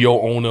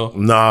 Studio owner.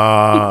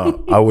 Nah,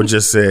 I would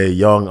just say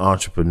young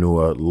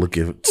entrepreneur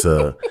looking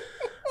to.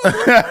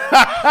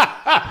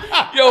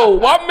 Yo,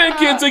 why men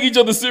can't take each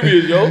other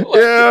serious, yo?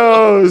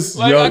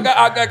 Like, young,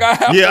 I got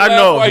half yeah, I the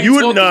know. laugh You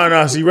while wouldn't.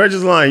 Nah. See,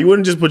 Reggie's lying. You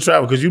wouldn't just put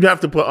travel because you'd have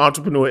to put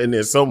entrepreneur in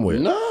there somewhere.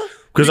 Nah.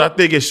 Because I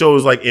think it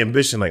shows like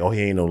ambition. Like, oh,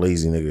 he ain't no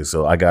lazy nigga.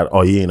 So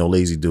he ain't no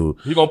lazy dude.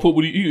 He gonna put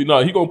what he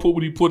gonna put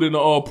what he put in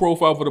the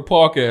profile for the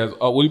podcast.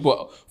 What he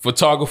put?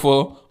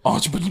 Photographer,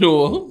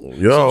 entrepreneur.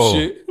 Yo. Some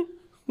shit.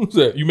 Who's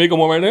that? You making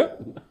one right now?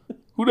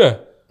 Who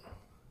that?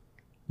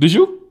 Did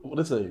you? What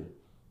did I say?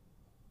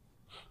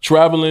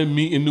 Traveling,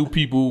 meeting new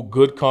people,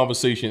 good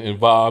conversation, and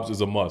vibes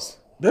is a must.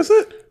 That's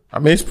it. I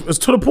mean, it's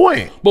to the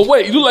point. But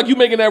wait, you look like you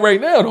making that right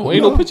now though.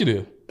 Ain't no picture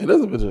there. It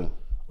is a picture.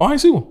 Oh, I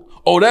ain't see one.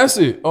 Oh, that's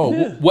it. Oh,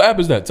 what app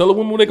is that? Tell a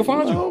woman where they can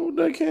find you. No,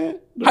 they can't.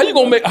 How you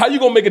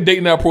gonna make a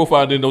dating app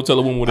profile and then don't tell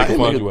a woman where they can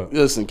find you at?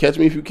 Listen, catch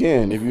me if you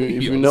can. If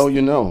you know,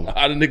 you know.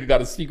 How the nigga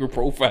got a secret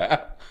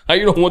profile? How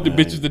you don't want the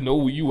bitches to know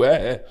where you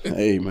at?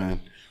 Hey, man.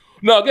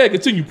 No, go ahead,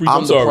 continue, Preach.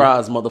 I'm the sorry.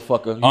 prize,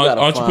 motherfucker. You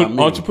gotta find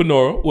me.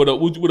 Entrepreneur. What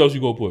else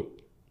you gonna put?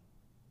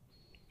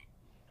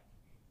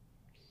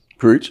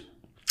 Preach.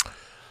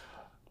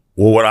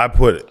 Well, what I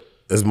put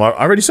is I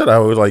already said I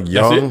was like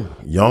young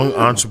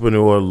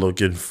entrepreneur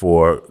looking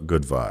for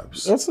good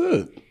vibes. That's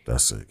it.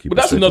 That's it. But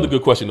that's another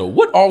good question though.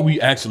 What are we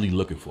actually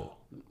looking for?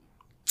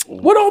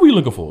 What are we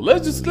looking for?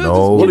 Let's just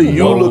What are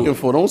you looking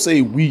for? Don't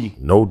say we.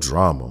 No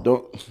drama.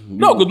 Don't.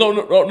 No. I'm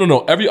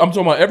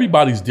talking about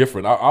everybody's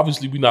different.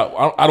 Obviously, we not.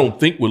 I don't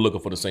think we're looking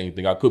for the same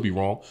thing. I could be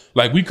wrong.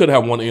 Like we could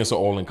have one answer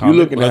all in common.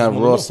 You looking to have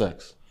raw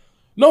sex?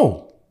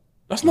 No.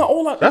 That's not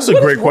all. That's a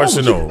great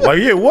question, though. Like,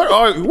 yeah, what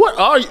are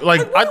you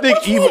like? I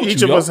think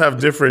each of us have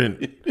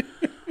different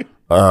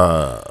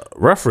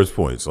reference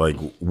points. Like,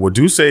 what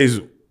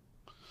Duce's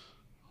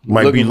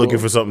might be looking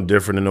for something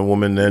different in a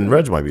woman than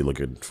Reg might be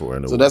looking for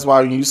in a woman. So that's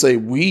why when you say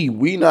we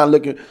not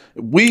looking.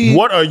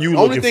 What are you looking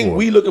for? Only thing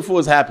we looking for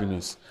is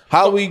happiness.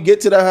 How we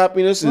get to that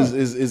happiness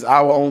is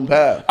our own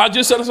path. I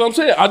just said that's what I'm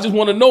saying. I just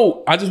want to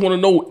know.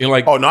 And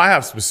like, oh no, I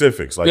have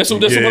specifics. Like that's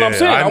what I'm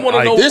saying. I want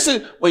to know. This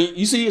is when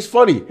you see. It's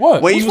funny.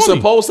 What? When What's you funny?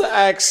 supposed to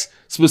ask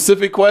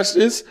specific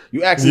questions,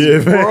 you ask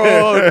this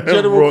broad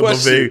general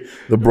question.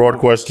 The broad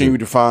question. Can you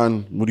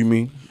define? What do you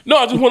mean? No,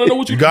 I just want to know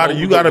what you got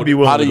to be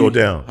willing to go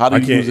down. How do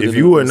you use it if in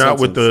you a are not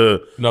with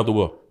not the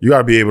what? you got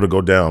to be able to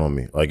go down on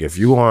me. Like if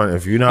you're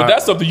not. But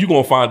that's something you're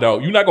gonna find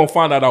out. You're not gonna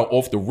find that out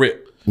off the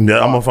rip. Yeah,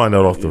 I'm gonna find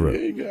out off the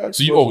rip.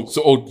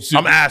 So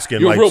I'm asking.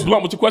 You're like, real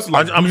blunt with your question.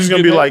 Like, I'm just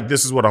gonna be like,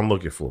 this is what I'm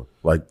looking for.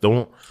 Like,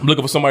 don't. I'm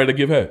looking for somebody to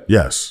give head.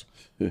 Yes.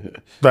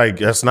 Like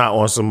that's not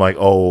on some like,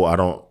 oh, I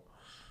don't.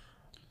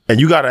 And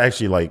you got to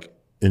actually like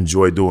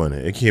enjoy doing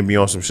it. It can't be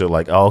on some shit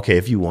like, oh, okay,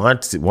 if you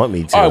want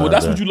me to. All right, well,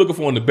 that's what you're looking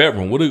for in the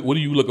bedroom. What are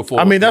you looking for?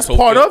 I mean, that's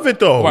part of it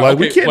though. Right, like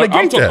we can't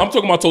negate that. I'm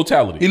talking about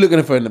totality. He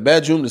looking for in the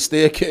bedroom, the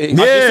staircase.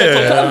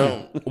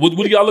 Yeah. What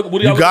do y'all look?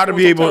 You got to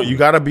be able. You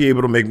got to be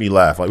able to make me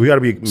laugh. Like we got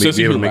to be sense of able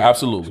to humor. make.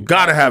 Absolutely.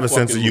 Got to have a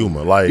sense of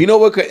humor. Like You know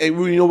what could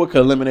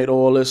eliminate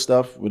all this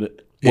stuff with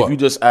it? If you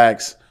just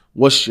ask,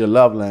 what's your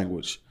love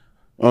language?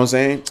 You know what I'm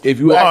saying? If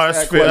you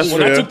ask that question,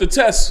 when I took the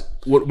test,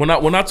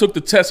 when I took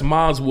the test,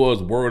 mine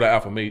was words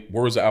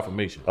of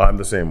affirmation. I'm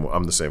the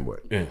same way.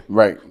 Yeah.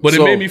 right? But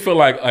So- it made me feel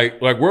like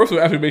words of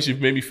affirmation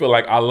made me feel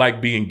like I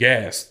like being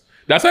gassed.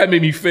 That's how it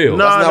made me feel.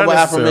 No. That's not what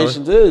necessarily.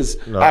 affirmations is.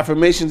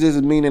 Affirmations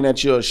is meaning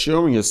that you're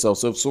assuring yourself.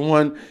 So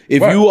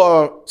if Right. you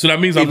are, So that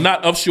means I'm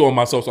not upsure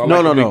myself. So I No,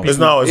 like no, to make no.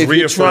 people- It's if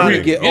you're trying to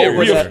reaffirming. get Yeah,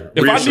 over that,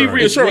 if I need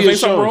reassurance, ain't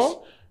something wrong?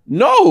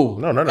 No,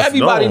 that's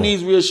everybody no.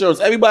 needs reassurance.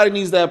 Everybody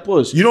needs that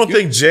push. You don't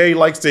think Jay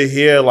likes to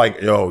hear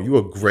like, yo, you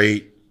a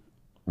great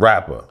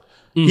rapper?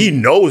 He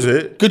knows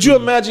it. Could you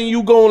imagine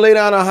you go and lay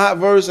down a hot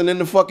verse and then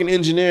the fucking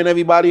engineer and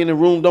everybody in the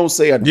room don't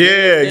say a damn Yeah,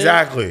 thing?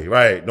 exactly.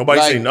 Right. Nobody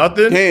Like, say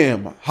nothing.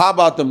 Damn, how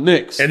about them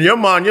Knicks? In your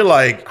mind, you're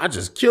like, I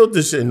just killed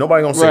this shit.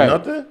 Nobody gonna say Right.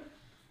 nothing.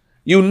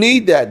 You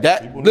need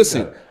that.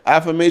 Listen,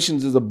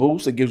 affirmations is a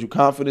boost. It gives you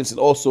confidence. It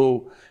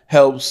also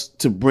helps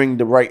to bring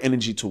the right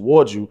energy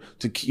towards you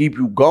to keep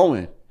you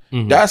going.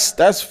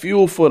 That's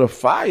fuel for the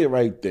fire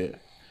right there.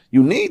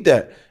 You need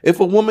that.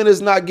 If a woman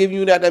is not giving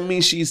you that, that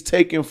means she's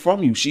taking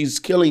from you. She's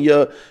killing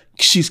your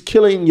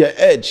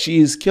edge. She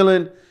is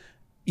killing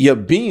your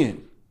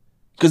being.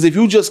 Because if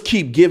you just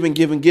keep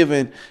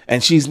giving,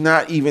 and she's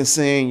not even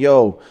saying,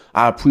 yo,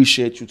 I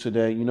appreciate you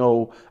today. You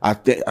know, I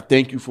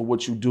thank you for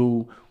what you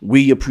do.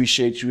 We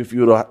appreciate you if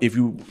you're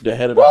the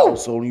head of the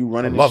household and you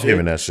running Love shit.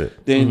 hearing that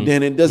shit. Then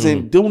it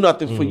doesn't do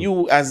nothing for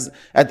you as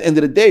at the end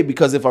of the day.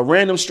 Because if a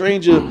random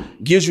stranger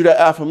gives you that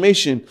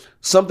affirmation,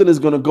 something is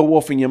gonna go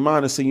off in your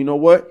mind and say, you know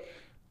what?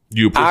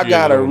 I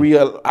gotta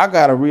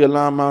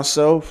realign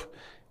myself,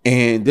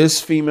 and this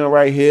female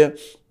right here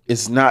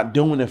is not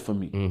doing it for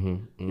me.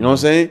 You know what I'm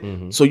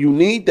saying? So you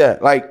need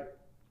that. Like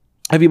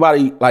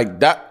everybody, like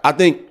that. I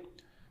think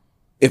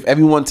if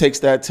everyone takes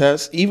that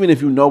test, even if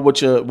you know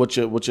what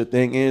your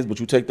thing is, but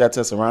you take that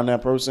test around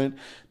that person,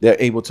 you're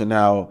able to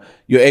now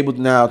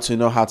to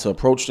know how to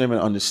approach them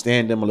and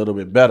understand them a little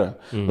bit better.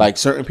 Like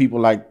certain people,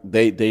 like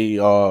they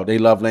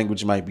love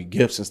language might be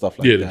gifts and stuff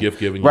like that. The gift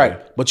giving, right?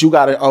 yeah. But you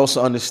got to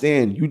also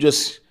understand, you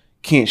just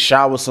can't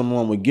shower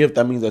someone with gift.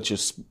 That means that you're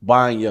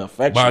buying your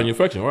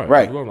affection. Right?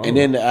 Right. And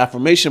then the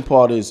affirmation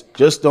part is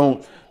just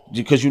don't.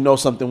 Because you know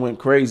something went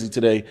crazy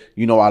today,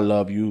 you know I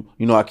love you,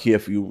 you know I care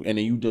for you, and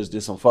then you just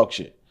did some fuck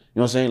shit. You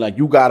know what I'm saying? Like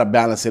you gotta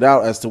balance it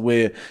out as to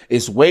where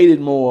it's weighted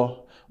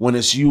more when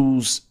it's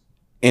used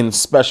in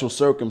special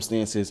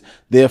circumstances,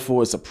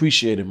 therefore it's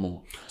appreciated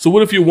more. So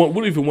what if you're one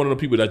of the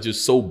people that's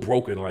just so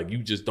broken, like you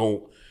just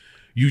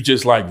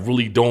like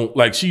really don't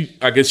like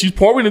I guess she's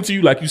pouring into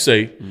you like you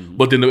say,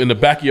 but then in the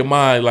back of your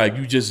mind, like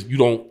you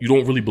don't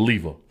really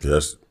believe her.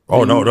 Yes.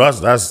 Oh no,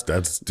 that's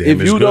damn.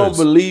 If you don't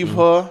believe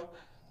her,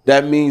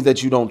 that means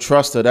that you don't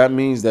trust her. That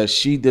means that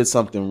she did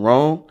something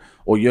wrong,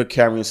 or you're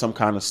carrying some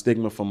kind of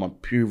stigma from a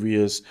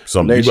previous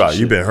relationship.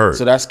 You've been hurt.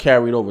 So that's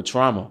carried over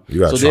trauma.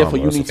 So therefore,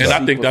 you need to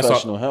seek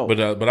professional help.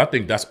 But I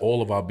think that's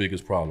all of our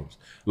biggest problems.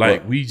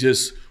 Like we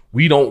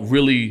don't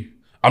really.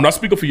 I'm not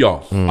speaking for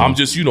y'all. I'm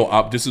just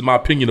this is my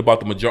opinion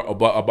about the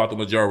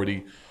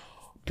majority,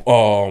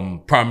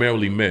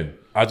 primarily men.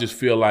 I just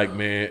feel like,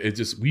 man, it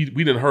just we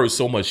didn't heard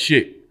so much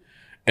shit.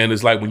 And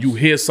it's like when you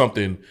hear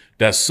something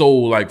that's so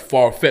like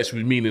far fetched,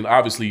 meaning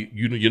obviously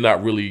you're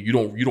not really you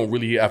don't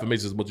really hear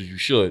affirmations as much as you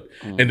should,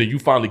 and then you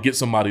finally get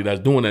somebody that's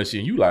doing that shit,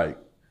 and you like,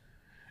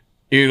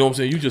 you know what I'm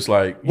saying? You just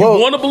like you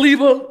want to believe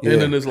her,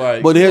 and then it's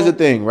like. But here's the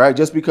thing, right?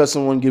 Just because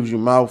someone gives you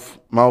mouth,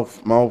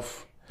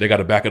 they got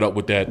to back it up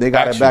with that. They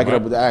got to back it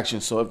up with the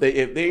action. So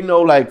if they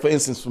know, like for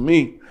instance, for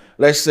me,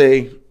 let's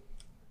say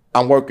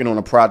I'm working on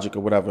a project or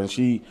whatever, and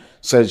she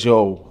says,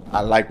 "Yo,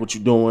 I like what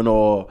you're doing,"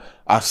 or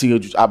I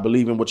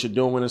believe in what you're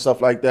doing and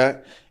stuff like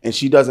that. And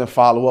she doesn't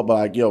follow up, but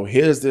like, "Yo,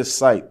 here's this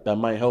site that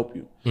might help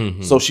you."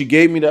 Mm-hmm. So she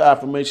gave me the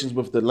affirmations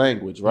with the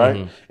language, right?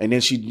 Mm-hmm. And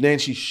then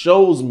she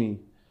shows me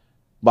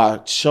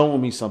by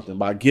showing me something,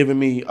 by giving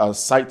me a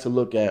site to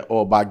look at,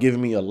 or by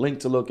giving me a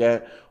link to look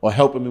at, or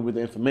helping me with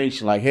the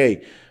information. Like,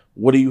 hey,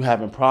 what are you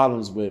having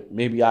problems with?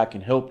 Maybe I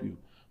can help you.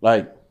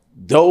 Like,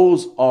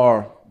 those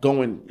are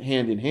going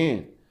hand in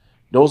hand.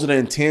 Those are the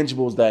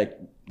intangibles that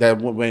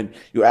when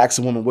you ask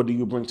a woman, what do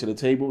you bring to the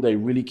table, they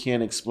really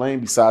can't explain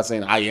besides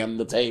saying, I am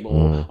the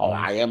table, or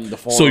I am the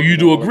phone. So you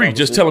do agree,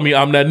 just telling me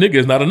I'm that nigga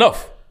is not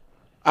enough?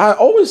 I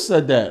always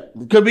said that.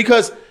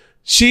 Because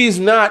she's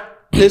not,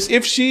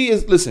 if she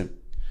is, listen,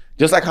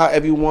 just like how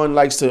everyone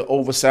likes to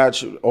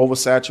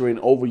oversaturate and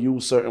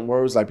overuse certain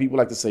words, like people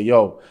like to say,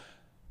 yo,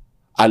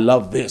 I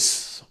love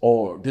this,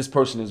 or this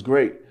person is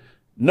great.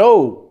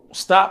 No,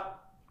 stop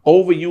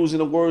overusing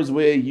the words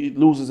where it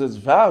loses its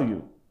value.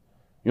 You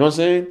know what I'm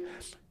saying?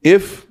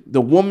 If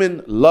the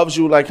woman loves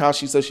you like how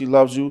she says she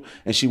loves you,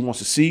 and she wants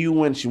to see you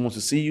win, she wants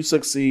to see you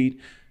succeed,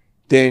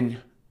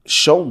 then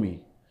show me.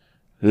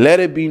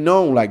 Let it be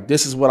known, like,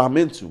 this is what I'm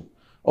into.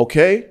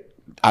 Okay?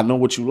 I know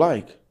what you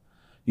like.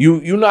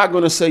 You're not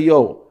going to say,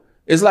 yo,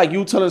 it's like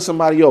you telling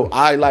somebody, yo,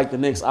 I like the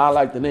Knicks, I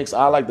like the Knicks,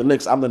 I like the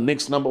Knicks, I'm the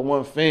Knicks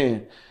 #1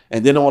 fan,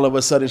 and then all of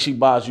a sudden she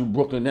buys you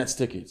Brooklyn Nets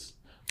tickets.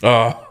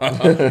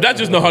 That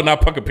just know her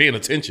not fucking paying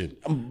attention.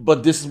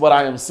 But this is what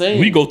I am saying.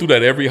 We go through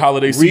that every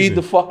holiday season. Read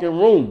the fucking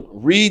room.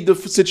 Read the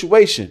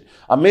situation.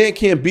 A man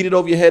can't beat it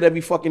over your head every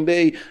fucking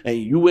day, and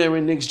you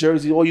wearing Knicks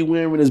jersey, all you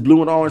wearing is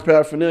blue and orange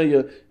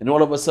paraphernalia, and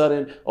all of a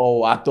sudden,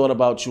 oh, I thought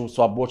about you,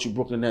 so I bought you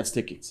Brooklyn Nets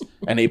tickets,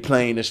 and they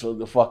playing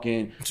the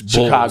fucking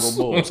Chicago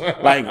Bulls.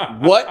 Like,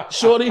 what,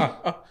 shorty?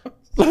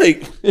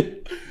 Like,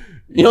 you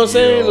know what I'm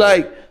saying?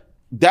 Like,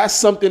 that's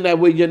something that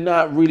where you're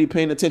not really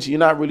paying attention. You're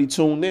not really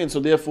tuned in. So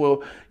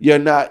therefore, you're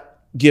not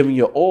giving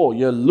your all.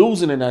 You're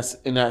losing in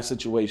that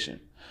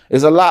situation.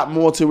 There's a lot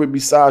more to it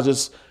besides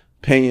just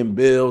paying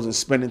bills and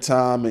spending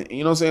time. And you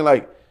know what I'm saying?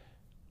 Like,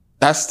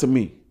 that's to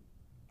me.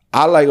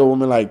 I like a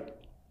woman like,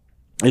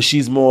 and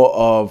she's more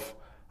of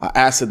an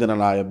asset than a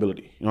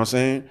liability. You know what I'm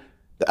saying?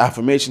 The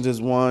affirmations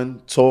is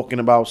one, talking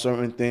about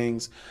certain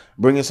things,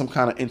 bringing some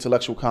kind of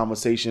intellectual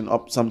conversation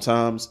up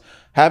sometimes.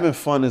 Having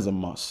fun is a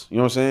must. You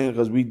know what I'm saying?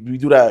 Because we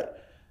do that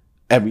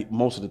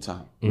most of the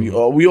time.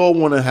 Mm-hmm. We all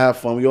want to have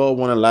fun. We all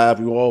want to laugh.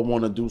 We all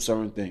want to do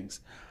certain things.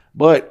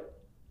 But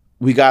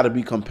we got to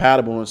be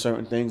compatible in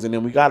certain things, and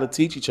then we got to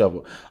teach each other.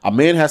 A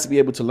man has to be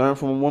able to learn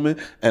from a woman,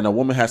 and a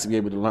woman has to be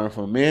able to learn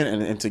from a man.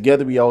 And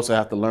together we also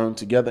have to learn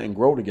together and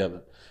grow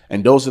together.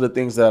 And those are the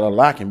things that are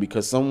lacking,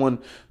 because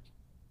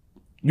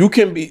you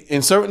can be,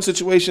 in certain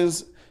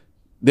situations,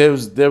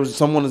 there's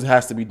someone that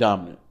has to be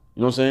dominant.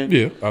 You know what I'm saying?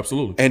 Yeah,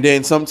 absolutely. And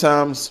then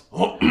sometimes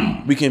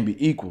we can be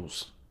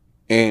equals,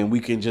 and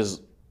we can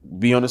just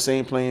be on the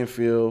same playing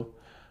field.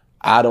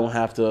 I don't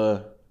have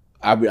to.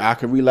 I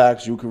can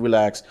relax. You can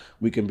relax.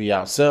 We can be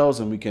ourselves,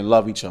 and we can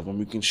love each other, and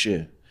we can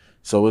share.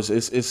 So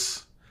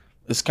it's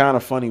kind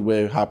of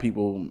funny how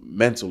people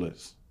mental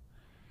is.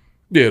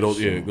 Yeah, because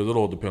it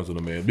all depends on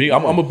the man.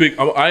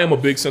 I am a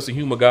big sense of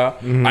humor guy.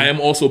 Mm-hmm. I am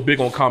also big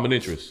on common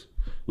interests.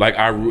 Like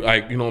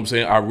you know what I'm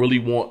saying. I'm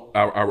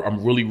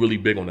really really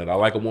big on that. I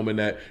like a woman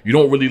that you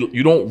don't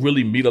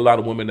really meet a lot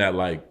of women that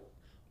like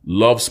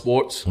love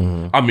sports.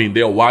 I mean,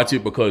 they'll watch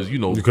it because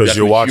that's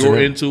you're what watching you're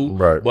it. into.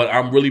 Right. But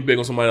I'm really big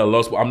on somebody that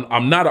loves sports.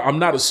 I'm not a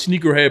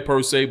sneakerhead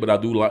per se, but I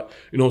do like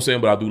you know what I'm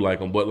saying. But I do like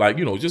them. But like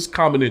just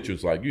common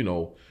interests, like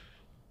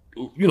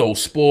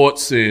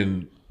sports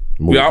and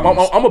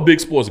I'm a big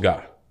sports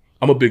guy.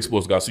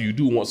 So you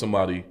do want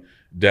somebody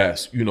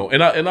that's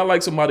and I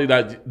like somebody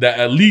that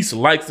at least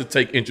likes to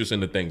take interest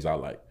in the things I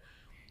like.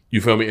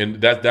 You feel me?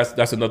 And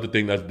that's another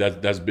thing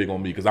that's big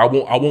on me because I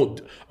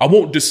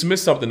won't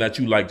dismiss something that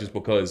you like just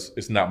because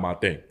it's not my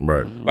thing.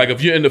 Right. Like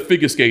if you're into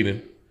figure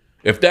skating,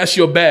 if that's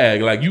your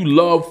bag, like you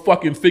love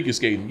fucking figure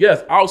skating,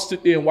 yes, I'll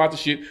sit there and watch the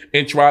shit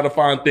and try to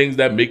find things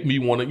that make me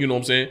want to. You know what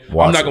I'm saying?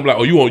 I'm not gonna be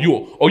like, you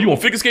on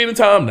figure skating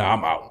time? Nah,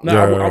 I'm out.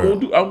 Nah, I won't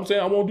do. I'm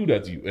saying I won't do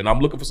that to you. And I'm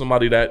looking for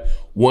somebody that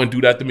won't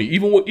do that to me.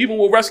 Even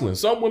with wrestling,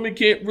 some women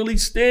can't really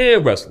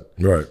stand wrestling.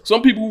 Right.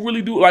 Some people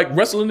really do. Like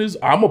wrestling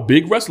I'm a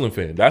big wrestling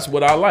fan. That's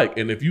what I like.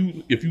 And if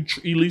you at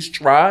least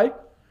try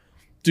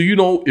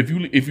to, if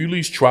you at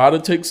least try to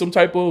take some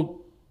type of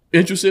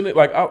interest in it,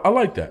 like I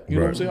like that. You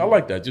know what I'm saying? I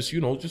like that. Just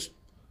just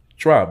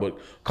try. But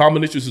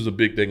common interest is a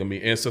big thing of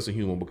me and sense of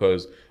humor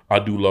because I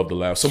do love to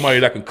laugh. Somebody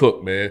that can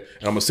cook, man.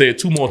 And I'm gonna say it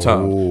 2 more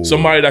times. Ooh.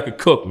 Somebody that can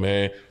cook,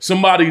 man.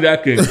 Somebody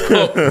that can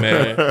cook,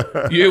 man.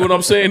 You hear what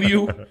I'm saying to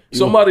you?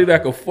 Somebody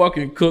that can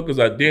fucking cook because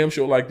I damn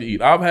sure like to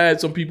eat. I've had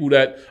some people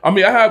that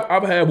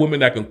I've had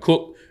women that can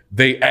cook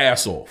they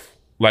ass off.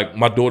 Like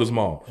my daughter's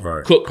mom.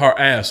 Right. Cook her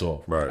ass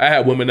off. Right. I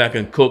had women that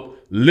can cook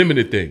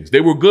limited things. They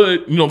were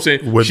good, you know what I'm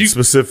saying? With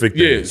specific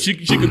things. Yeah,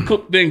 she could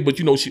cook things, but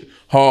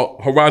her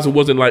horizon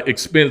wasn't like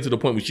expanded to the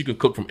point where she could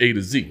cook from A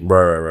to Z.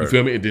 Right. You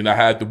feel me? And then I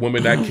had the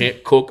women that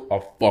can't cook a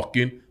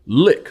fucking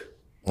lick.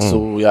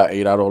 So y'all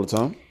ate out all the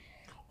time?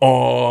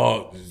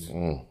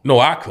 No,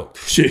 I cooked.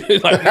 Shit. Like,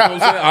 you know what I'm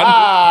saying?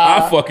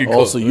 I fucking cooked.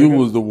 Also, you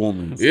was the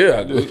woman.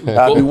 Yeah.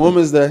 Happy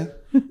Women's Day.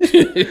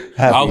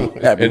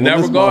 Happy in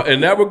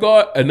that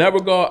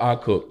regard, I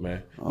cook,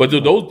 man. But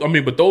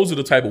those are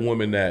the type of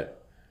women that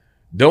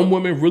them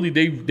women really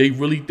they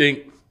really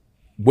think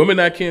women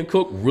that can't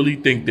cook really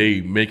think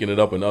they making it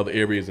up in other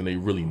areas and they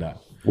really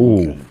not.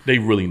 Ooh. They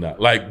really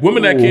not. Like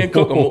women that can't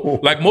cook,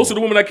 like most of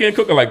the women that can't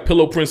cook are like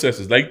pillow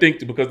princesses. They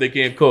think because they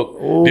can't cook,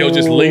 they'll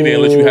just lay there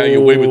and let you have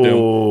your way with them.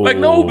 Like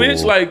no,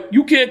 bitch. Like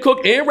you can't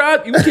cook and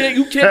ride. You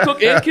can't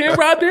cook and can't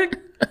ride dick.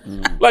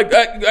 Like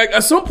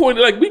at some point,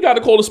 like we got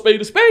to call a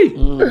spade a spade.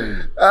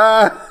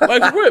 Like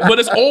for real. But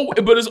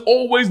it's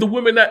always the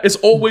women that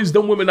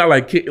them women that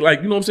like you know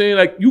what I'm saying.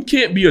 Like you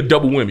can't be a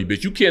double whammy,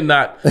 bitch. You can't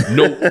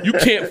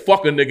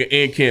fuck a nigga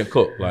and can't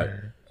cook. Like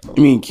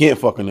you mean can't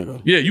fuck a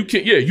nigga? Yeah, you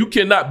can't. Yeah, you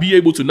cannot be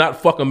able to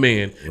not fuck a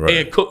man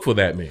and cook for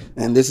that man.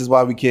 And this is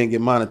why we can't get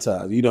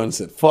monetized. You done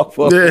said fuck.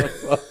 We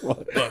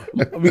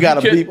gotta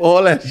bleep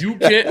all that. You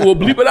can't. Well,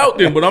 bleep it out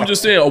then. But I'm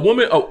just saying, a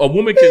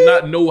woman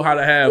cannot know how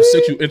to have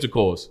sexual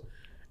intercourse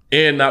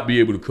and not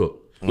be able to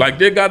cook. Like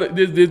there gotta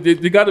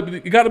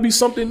be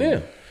something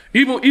there.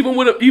 Even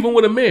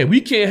with a man,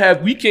 we can't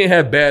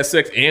have bad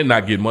sex and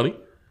not get money.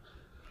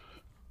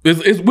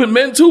 It's with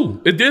men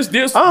too.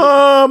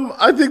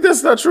 I think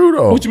that's not true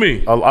though. What you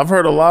mean? I've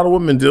heard a lot of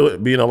women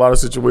be in a lot of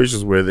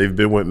situations where they've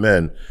been with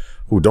men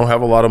who don't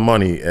have a lot of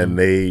money and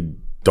they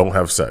don't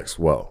have sex.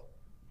 Well,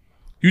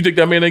 you think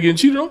that man ain't getting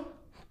cheated on?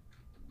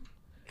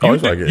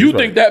 You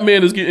think that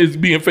man is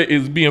being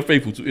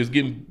faithful to? Is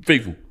getting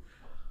faithful?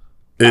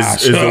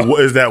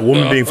 Is that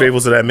woman being faithful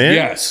to that man?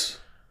 Yes.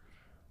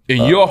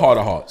 In your heart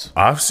of hearts,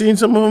 I've seen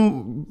some of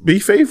them be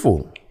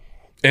faithful.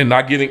 And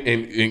not getting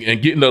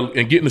and getting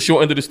the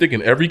short end of the stick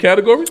in every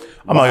category.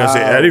 I'm not gonna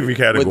say every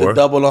category. With the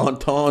double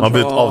entendre.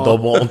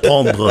 Double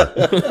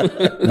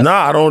entendre.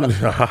 Nah, I don't.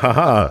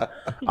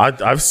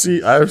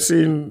 I've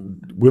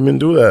seen women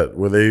do that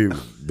where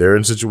they're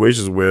in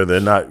situations where they're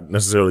not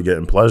necessarily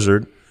getting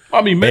pleasured.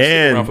 I mean, men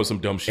stick around for some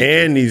dumb shit.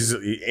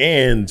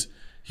 And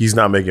he's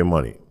not making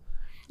money.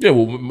 Yeah,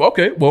 well,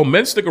 okay. Well,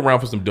 men stick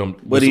around for some dumb.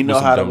 But he know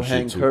how to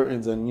hang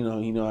curtains and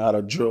he know how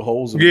to drill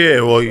holes.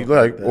 Yeah, well,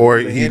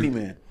 or the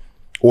handyman.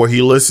 Or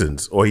he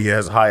listens, or he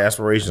has high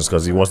aspirations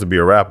because he wants to be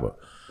a rapper.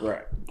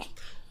 Right.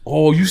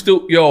 Oh, you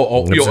still,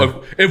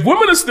 if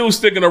women are still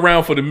sticking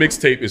around for the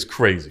mixtape, is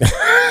crazy.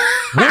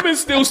 Women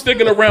still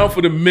sticking around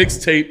for the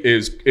mixtape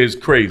is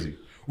crazy.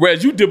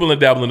 Whereas you dibble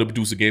and dabble in the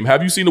producer game.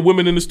 Have you seen the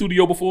women in the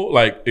studio before,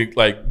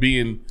 like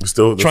being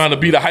trying to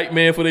be the hype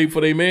man for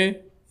they man?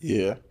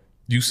 Yeah.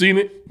 You seen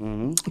it?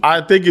 Mm-hmm.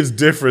 I think it's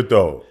different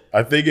though.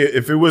 I think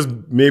if it was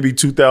maybe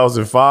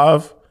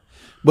 2005.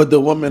 But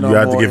the women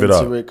are more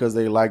into it because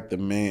they like the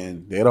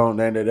man. They don't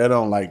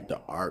like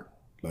the art.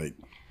 Like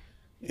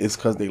it's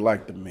because they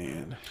like the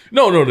man.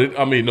 No.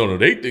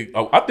 They think.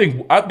 I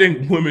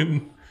think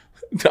women.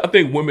 I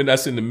think women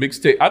that's in the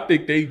mixtape. I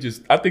think they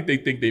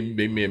think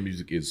they man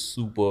music is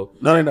super.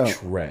 No, they don't.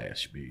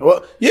 Trash, B.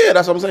 Well, yeah,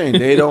 that's what I'm saying.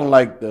 They don't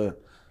like the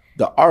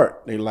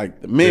art. They like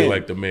the man. They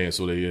like the man,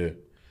 so they.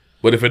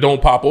 But if it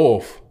don't pop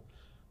off,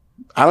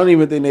 I don't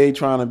even think they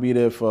trying to be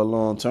there for a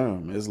long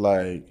term. It's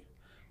like.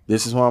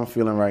 This is what I'm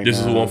feeling right This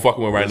now. is who I'm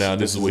fucking with right now.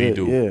 This is what he it.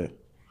 do. Yeah.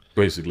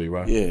 Basically,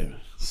 right? Yeah.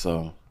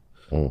 So,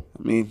 I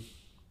mean,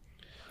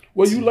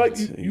 Well, you like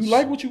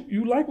what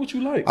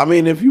you like. I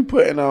mean, if you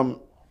put in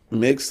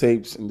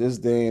mixtapes in this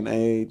day and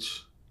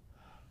age,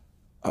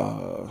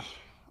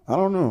 I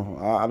don't know.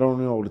 I don't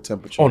know the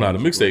temperature. Oh no, the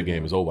mixtape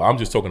game is over. I'm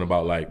just talking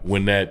about like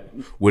when that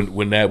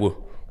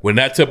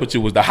temperature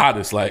was the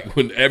hottest, like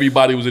when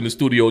everybody was in the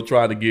studio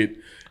trying to get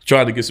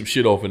some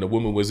shit off, and the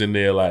woman was in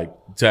there like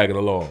tagging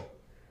along.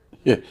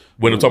 Yeah.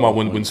 When I'm talking about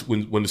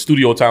when the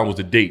studio time was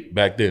the date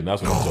back then,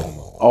 that's what I'm talking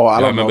about. Oh, I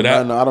Y'all don't know. remember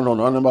that? No, I don't know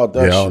nothing about that.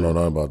 Yeah, I shit. don't know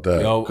nothing about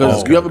that. Yo,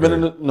 Because oh, you ever been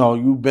in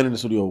you've been in the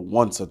studio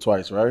once or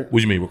twice, right?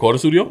 What you mean, recording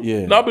studio?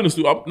 Yeah. No, I've been in the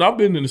studio. I've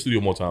been in the studio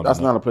more times. That's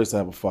than that. not a place to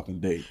have a fucking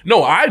date.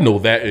 No, I know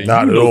that, and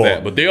Not you at know all.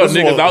 that. But there are First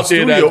of niggas all, out the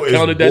there that studio is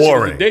counted that shit as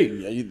boring. a date.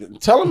 Yeah,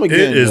 tell them again.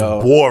 It is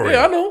yo. boring.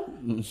 Yeah, I know.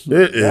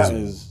 It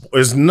is.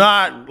 It's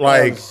not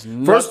like.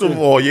 First of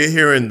all, you're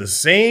hearing the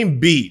same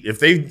beat. If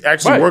they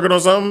actually Right. working on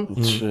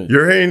something, Shit.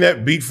 you're hearing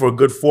that beat for a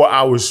good 4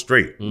 hours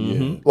straight,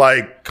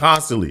 like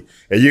constantly,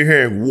 and you're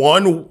hearing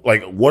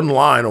one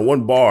line or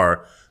one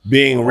bar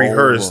being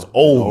rehearsed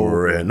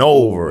over and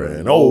over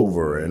and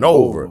over and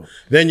over.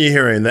 Then you're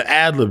hearing the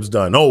ad libs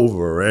done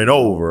over and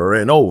over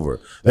and over.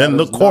 Then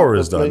the is not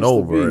chorus the done place to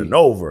over be. and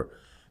over.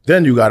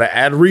 Then you got to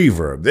add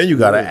reverb. Then you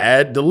got to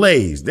add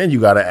delays. Then you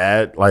got to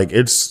add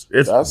it's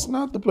That's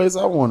not the place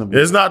I want to be.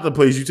 it's not the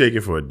place you take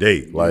it for a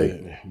date. Like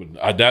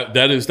But that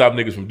didn't stop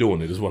niggas from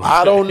doing it. Is what I'm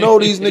I saying. don't know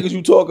these niggas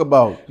you talk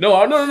about. No.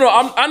 I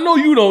know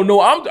you don't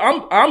know.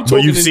 I'm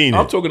talking. you've seen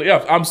I'm it. talking.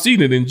 Yeah, I'm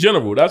seen it in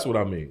general. That's what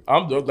I mean.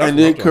 That's And what then I'm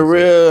trying to say.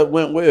 career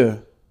went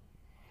where?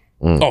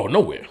 Oh,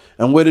 nowhere.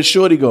 And where did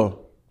Shorty go?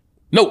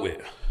 Nowhere.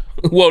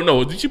 Well,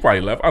 no, she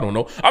probably left. I don't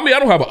know. I mean, I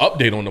don't have an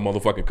update on the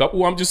motherfucking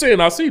couple. I'm just saying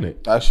I seen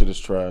it. That shit is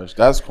trash.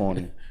 That's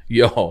corny.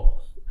 Yo.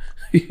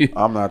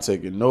 I'm not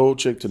taking no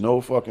chick to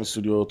no fucking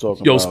studio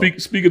talking Yo, about.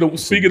 speaking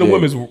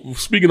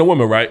of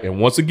women, right?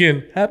 And once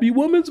again, happy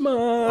Women's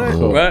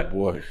Month, Oh, right?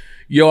 boy.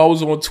 Yo, I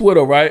was on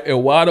Twitter, right?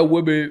 And why the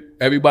women,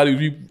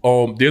 everybody,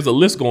 there's a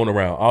list going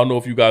around. I don't know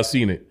if you guys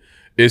seen it.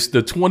 It's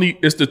the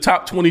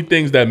top 20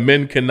 things that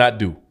men cannot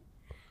do.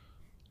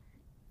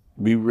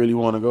 We really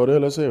want to go there?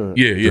 Let's hear it.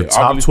 Yeah. the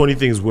top 20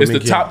 things women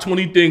It's the top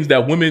 20 things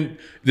that women.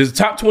 There's the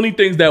top 20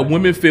 things that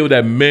women feel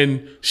that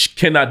men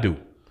cannot do.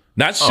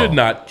 Not should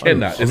not,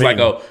 cannot. It's like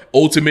a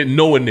ultimate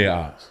no in their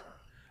eyes.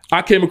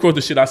 I came across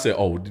the shit. I said,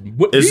 "Oh,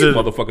 these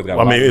motherfuckers got."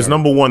 I mean, it's nerve.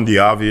 number one the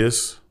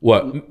obvious.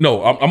 What?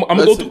 No, I'm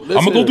gonna go through.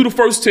 I'm gonna go through the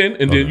first 10,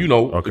 and then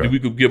Okay. we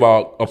could give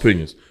our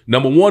opinions.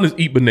 Number 1 is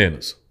eat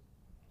bananas.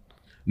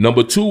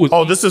 Number 2 is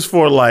Oh, this is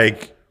for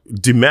like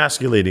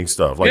demasculating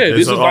stuff. Like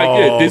this is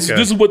like this okay.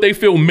 is what they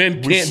feel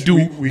men can't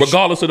do,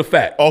 regardless of the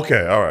fact.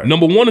 Okay, all right.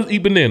 Number 1 is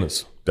eat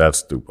bananas. That's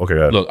stupid. Okay,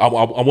 got it. Look, I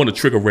want to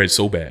trigger Reg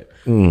so bad.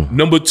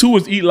 Number 2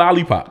 is eat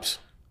lollipops.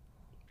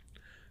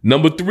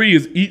 Number 3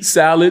 is eat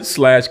salad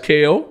 /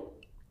 kale.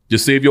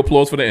 Just save your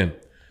applause for the end.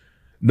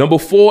 Number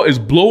 4 is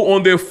blow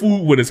on their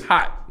food when it's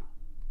hot.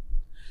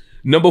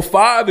 Number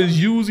 5 is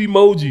use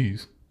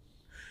emojis.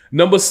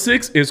 Number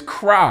 6 is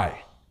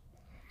cry.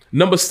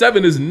 Number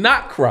 7 is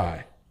not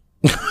cry.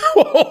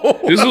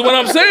 This is what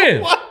I'm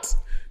saying. What?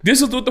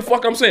 This is what the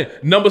fuck I'm saying.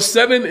 Number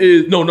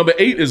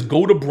 8 is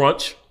go to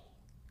brunch.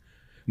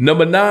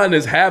 Number 9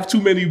 is have too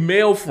many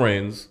male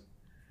friends.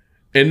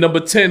 And number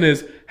 10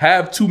 is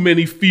have too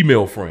many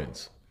female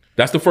friends.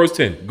 That's the first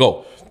 10.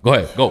 Go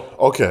ahead, go.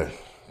 Okay.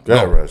 Go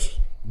ahead, Reg.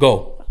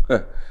 Go.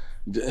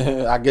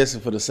 I guess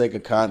for the sake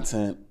of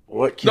content,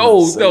 what can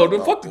No, I say no,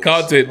 about fuck the this?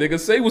 content, nigga.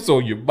 Say what's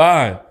on your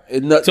mind.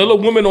 It Tell a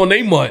woman on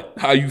they mutt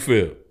how you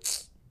feel.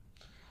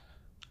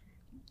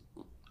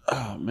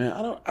 Oh,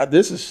 man,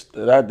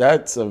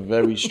 that's a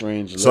very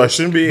strange list. So I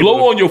shouldn't be Blow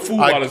able on your food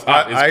while it's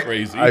hot is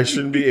crazy. I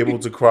shouldn't be able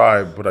to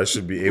cry, but I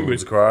should be able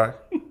to cry.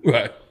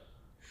 Right.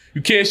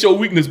 You can't show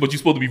weakness, but you're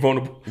supposed to be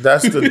vulnerable.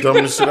 That's the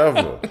dumbest shit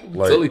ever.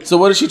 Like, So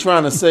what is she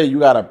trying to say? You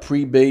gotta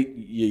pre-bait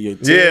your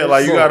yeah,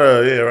 like you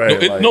gotta, yeah,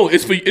 right. No, like,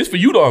 it's for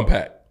you to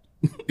unpack.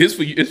 It's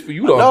for you to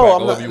No, unpack. I'm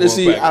however not. you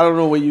Listen, unpack. I don't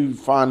know where you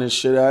find this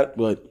shit at,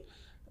 but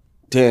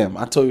damn,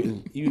 I told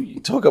you, you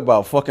talk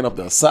about fucking up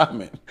the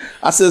assignment.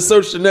 I said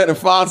search the net and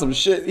find some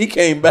shit. He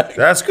came back.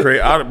 That's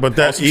crazy. But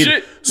that's Some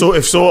shit. So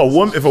if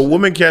a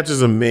woman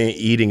catches a man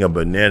eating a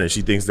banana,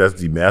 she thinks that's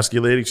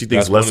demasculating. She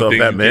thinks That's less one of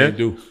the that things you man. can't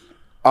do.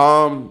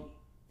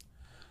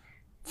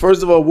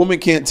 First of all, a woman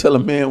can't tell a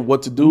man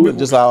what to do, and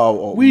just how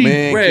a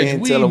man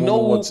can't tell a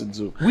woman what to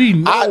do. We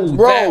know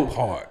bro. that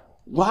part.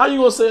 Well, how you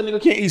gonna say a nigga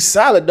can't eat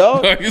salad,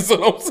 dog? You see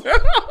what I'm saying?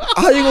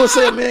 How you gonna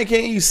say a man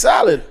can't eat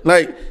salad?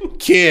 Like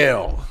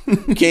kale,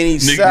 can't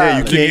eat Nigga, salad.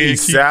 You can't eat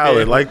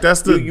salad. Like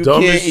that's the You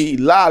dumbest. can't eat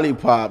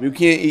lollipop. You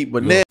can't eat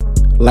banana.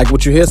 Like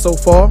what you hear so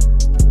far?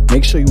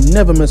 Make sure you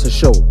never miss a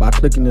show by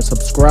clicking the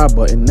subscribe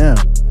button now.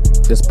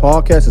 This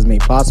podcast is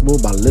made possible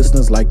by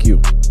listeners like you.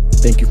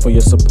 Thank you for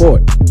your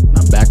support.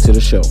 Now back to the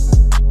show.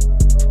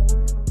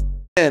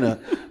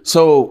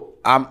 So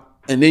and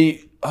then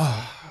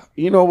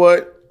you know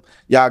what?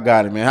 Y'all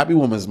got it, man. Happy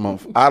Women's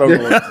Month. I don't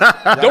know.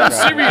 Don't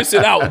serious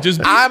it out.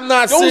 Just I'm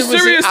not don't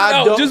serious. it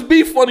out. don't- Just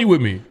be funny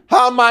with me.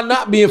 How am I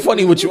not being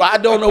funny with you? I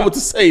don't know what to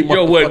say,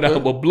 Yo, what now?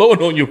 motherfucker. But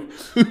blowing on your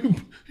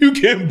you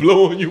can't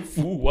blow on your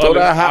food while Throw it's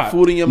that hot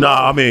food in your Nah,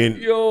 mouth. I mean,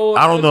 Yo,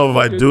 I don't know if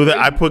I that's do that.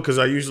 fucking I put because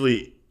I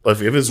usually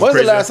if it's When's the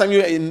crazy- last time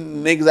you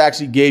niggas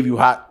actually gave you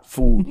hot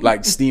food,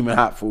 like steaming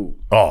hot food?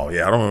 Oh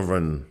yeah, I don't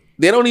even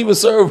They don't even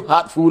serve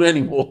hot food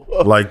anymore.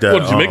 like that.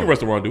 What did Jamaican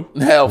restaurant do?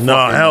 Hell, No,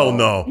 fucking hell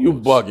no. You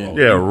bugging?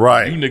 Yeah, You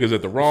right. niggas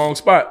at the wrong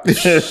spot.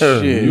 Shit. You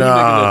niggas at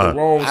Nah. the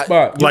wrong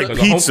spot. Like Like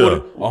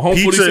pizza. A home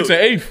Pizza- 46 and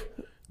 8th.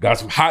 Got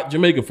some hot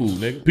Jamaican food,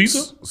 nigga.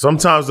 Pizza?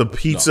 Sometimes the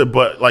pizza,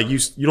 but like you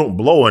don't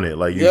blow in it.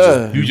 Like you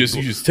Yeah. You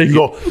just take you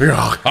go. it.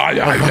 Ah,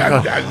 yeah.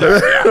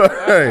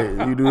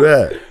 You do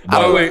that.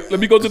 Wait, let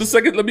me go to the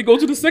second. Let me go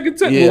to the second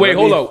tip. Yeah, Wait, let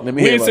hold me- up. let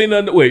me We hear ain't say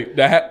about- nothing. Wait,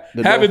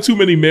 having dog. too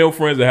many male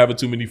friends and having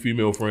too many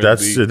female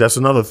friends. B. That's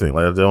another thing.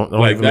 Like don't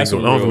Like, even, that's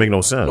make, a don't even real- make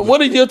no sense.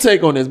 What is your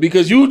take on this?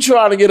 Because you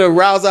trying to get a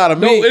rouse out of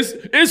No, me.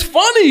 it's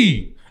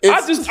funny.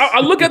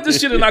 I look at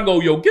this shit and I go,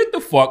 yo, get the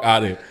fuck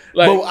out of here.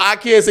 Like, but I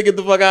can't say get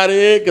the fuck out of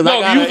here because I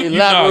no, gotta you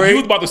elaborate.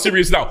 was about to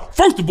serious it out.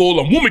 First of all,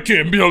 a woman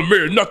can't be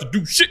married not to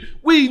do shit.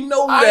 We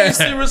know I that. ain't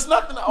serious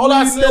nothing. All We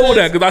I said know is,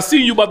 that because I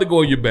seen you about to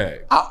go in your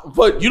bag.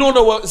 but you don't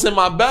know what's in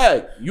my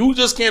bag. You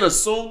just can't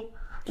assume.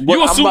 what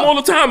You I'm assume about- all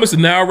the time, Mr.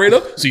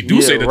 Narrator. See, do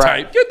Yeah, say the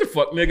right. type. Get the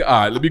fuck, nigga.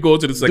 All right, let me go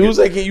to the second. Dudes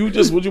like you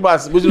just what you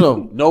about? What you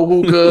know? No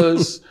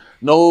hookahs.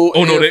 No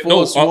Oh, no, Air they-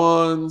 no, Force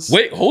Ones.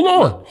 Wait, hold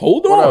on.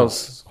 Hold What on.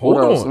 else? Hold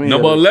What else? on. Let me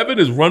Number hear it. 11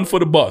 is Run for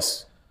the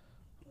Bus.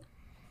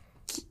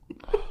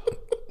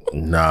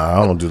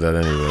 Nah, I don't do that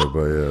anyway.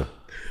 But yeah.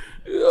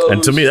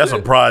 And to me, that's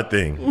a pride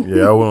thing.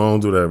 Yeah, I don't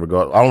do that.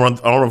 Regardless, I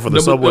don't run for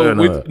the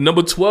subway.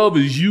 Number 12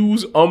 is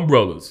use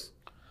umbrellas.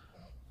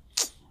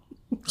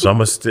 So I'm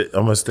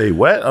gonna stay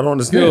wet. I don't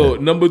understand. Yo,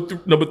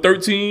 number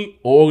 13,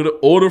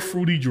 order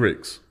fruity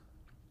drinks.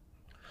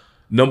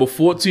 Number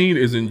 14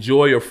 is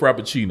enjoy a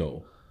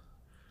frappuccino.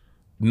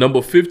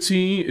 Number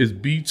 15 is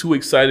be too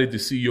excited to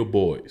see your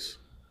boys.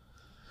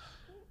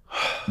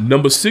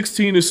 Number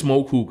 16 is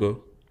smoke hookah.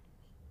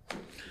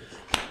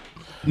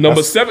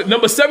 Number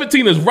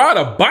 17 is ride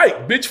a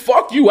bike. Bitch,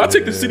 fuck you. I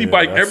take the city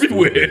bike That's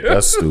everywhere. stupid.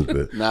 That's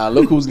stupid. Nah,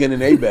 look who's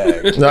getting in a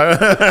bag.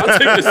 I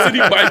take the city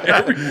bike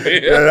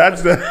everywhere. Yeah,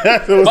 that's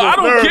But I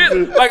don't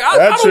get like I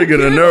that don't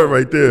triggered a get- nerve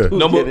right there.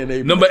 getting in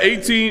a Number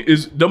 18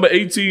 is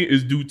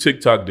do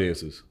TikTok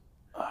dances.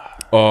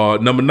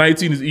 Number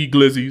 19 is eat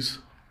glizzies.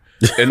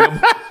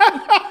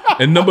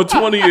 And number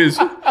 20 is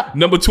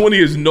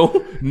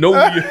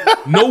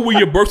know where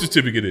your birth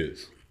certificate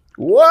is.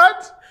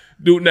 What?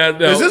 Dude, now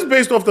Is this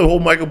based off the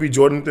whole Michael B.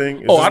 Jordan thing?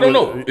 Is Oh, this I don't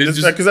what- know. It's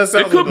just- because that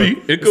sounds it could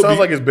like be. It could sounds be.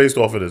 like it's based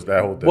off of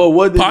that whole thing. Well,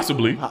 what did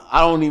Possibly.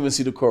 I don't even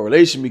see the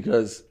correlation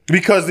because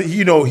because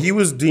he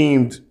was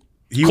deemed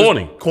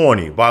Corny.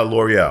 corny by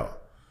L'Oreal,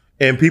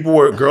 and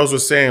girls were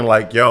saying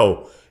like,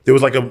 "Yo." There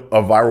was like a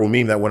viral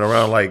meme that went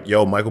around like,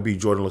 "Yo, Michael B.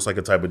 Jordan looks like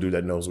a type of dude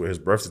that knows where his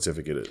birth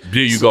certificate is."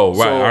 There you go. Right.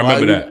 so I remember are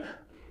you- that.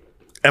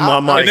 And my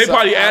And mind, they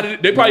probably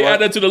added you know what?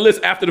 that to the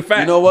list after the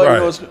fact. you know what? Right. You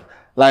know what's,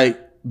 like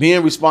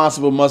being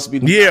responsible must be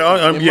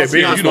yeah, it yeah, must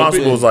being be-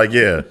 responsible is like,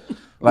 yeah,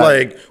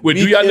 like, Wait,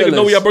 Be do y'all niggas know careless.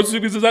 where your birth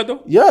certificates is at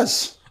though?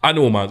 Yes. I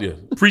know where mine is.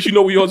 Preach, you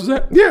know where yours is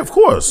at? yeah, of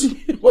course.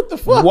 What the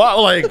fuck? Why,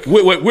 like,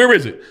 Wait, where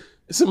is it?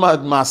 It's in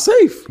my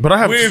safe. but I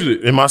have Where is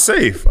it? in my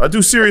safe. I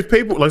do serious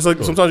paper. Like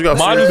sometimes you got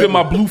Mine is in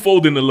my blue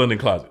folder in the linen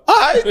closet. All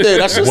right, then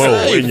that's your Whoa,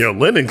 safe. in your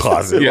linen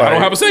closet. Yeah, I like,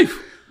 don't have a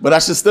safe. But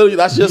that's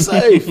your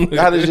safe.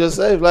 That is your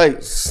safe. Like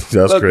That's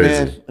look, crazy.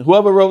 man,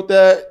 whoever wrote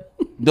that,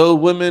 those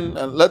women,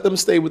 let them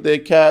stay with their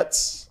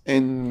cats.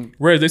 And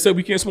Rez, they said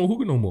we can't smoke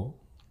hookah no more.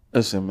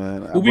 listen,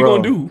 man, What we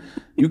gonna do?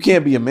 You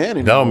can't be a man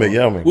That don't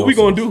anymore. make What we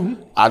gonna do?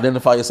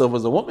 Identify yourself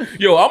as a woman.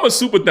 Yo, I'm a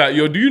super thot.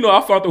 Yo, do you know I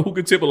found the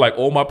hookah tip of like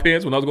all my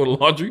pants when I was going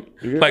to laundry?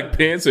 Like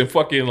pants and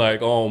fucking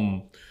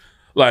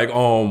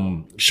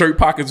shirt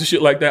pockets and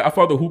shit like that. I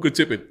found the hookah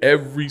tip in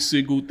every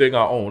single thing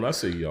I own. I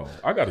say, yo,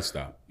 I gotta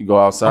stop. You go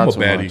outside I'm a too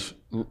baddie.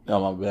 much.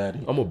 I'm a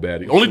baddie. I'm a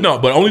baddie.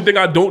 Only thing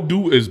I don't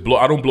do is blow.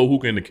 I don't blow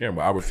hookah in the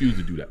camera. I refuse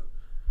to do that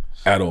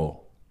at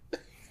all.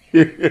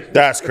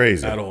 That's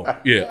crazy. At all.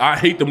 Yeah, I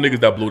hate them niggas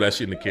that blow that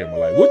shit in the camera.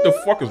 Like, what the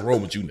fuck is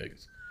wrong with you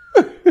niggas?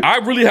 I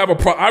really have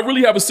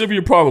a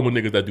severe problem with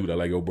niggas that do that.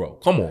 Like, yo, bro,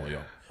 come on, yo.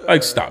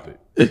 Like, stop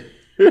it.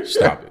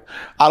 Stop it.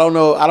 I don't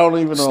know. I don't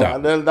even know.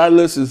 Stop. That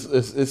list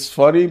is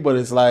funny, but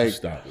it's like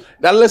Stop it.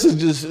 that list is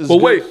just. Is But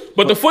good. wait,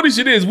 but the funny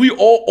shit is, we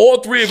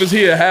all three of us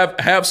here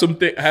have some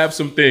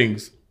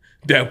things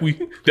that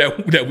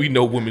we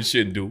know women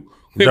shouldn't do.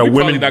 We That probably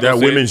women not gonna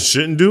say women it.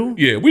 shouldn't do.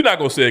 Yeah, we're not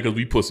gonna say it because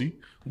we pussy,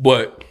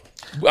 but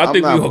I I'm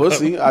think not we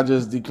pussy. I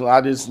just decline.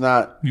 I just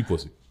not. You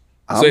pussy.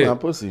 I'm Say not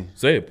it. pussy.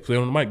 Say it. Say it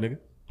on the mic, nigga.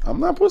 I'm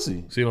not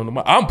pussy. Say it on the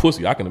mic. I'm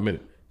pussy. I can admit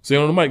it. Say it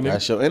on the mic, nigga.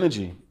 That's your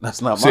energy.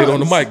 That's not Say mine. it on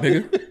the mic,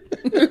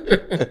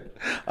 nigga.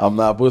 I'm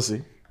not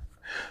pussy.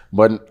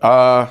 But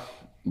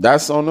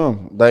that's on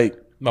them. Like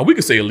Now we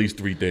could say at least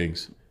 3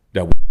 things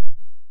that.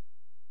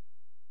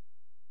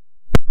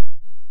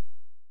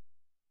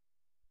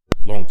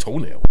 long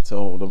toenails.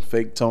 So them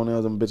fake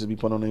toenails, them bitches be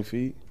put on their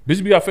feet.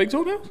 Bitches be got fake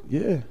toenails?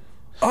 Yeah.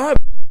 I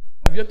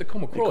have yet to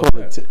come across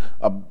Call it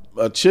that.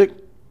 a chick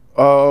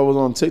was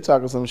on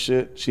TikTok or some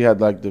shit. She had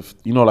like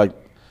like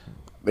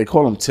they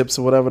call them tips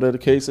or whatever the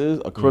case is,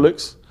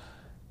 acrylics,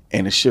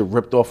 and the shit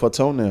ripped off her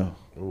toenail.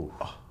 Ooh.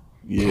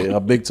 Yeah, a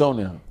big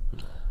toenail.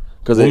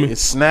 Because it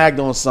snagged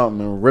on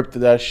something and ripped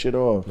that shit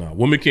off. Nah,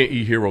 women can't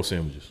eat hero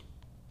sandwiches.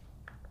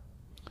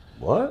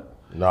 What?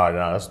 Nah,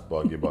 that's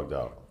get bugged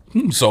out.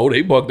 So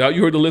they bugged out.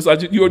 You heard the list I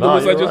just. You heard the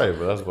list I just. Right,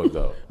 but that's bugged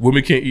out.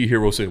 Women can't eat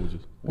hero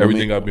sandwiches.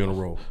 Everything got to be on the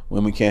roll.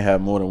 Women can't have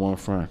more than one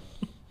friend.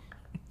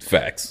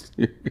 Facts.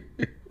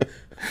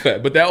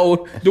 Fact. But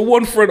the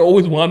one friend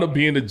always wound up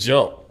being the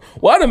jump.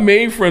 Why the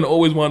main friend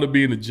always wound up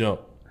being the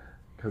jump?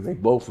 Because they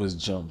both was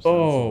jumps.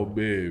 Oh,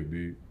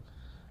 baby.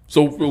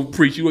 So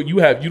preach, you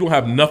don't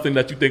have nothing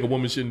that you think a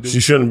woman shouldn't do. She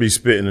shouldn't be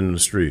spitting in the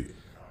street.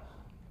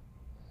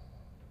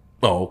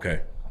 Oh,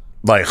 okay.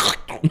 Like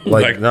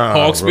nah,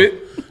 hog bro. spit.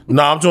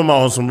 Nah, I'm talking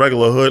about on some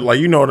regular hood.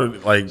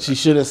 Like She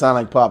shouldn't sound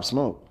like Pop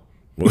Smoke.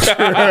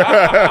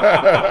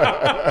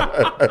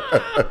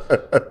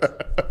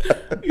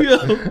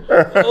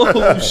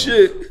 Oh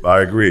shit.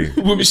 I agree.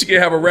 Women, she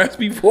can't have a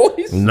raspy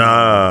voice.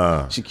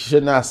 Nah. She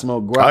should not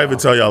smoke grab. I'll even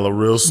tell y'all a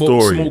real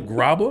story. Smoke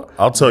grabber.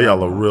 I'll tell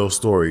y'all a real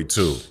story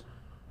too.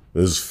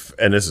 This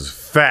is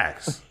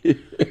facts.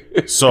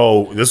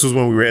 So this was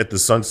when we were at the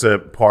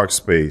Sunset Park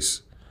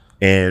space,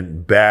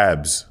 and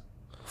Babs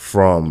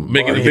from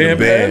Making the Making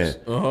band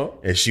Babs?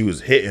 and she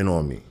was hitting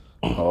on me,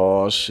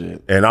 Oh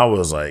shit. and I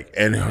was like,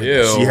 and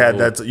Ew. she had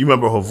that. You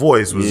remember her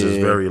voice was just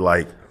very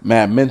like,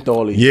 Mad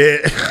mentholy. yeah,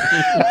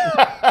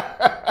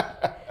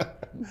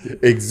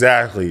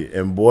 exactly.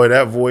 And boy,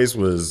 that voice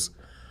was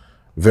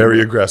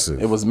very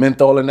aggressive. It was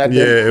menthol in that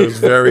Yeah, thing? it was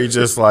very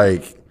just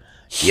like,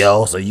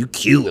 yo, so you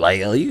cute. Like,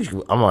 yo,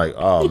 I'm like,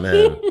 oh,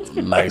 man.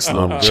 Nice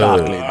little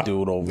chocolate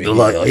dude over They're here.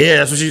 like, oh, yeah,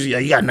 that's what she's,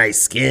 you got nice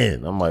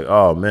skin. I'm like,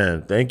 oh,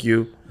 man, thank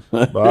you.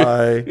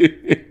 Bye.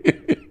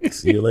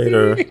 See you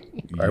later.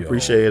 I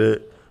appreciate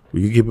it.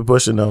 We can keep it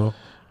pushing, though.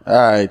 All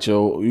right,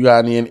 yo. You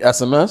got any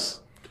SMS?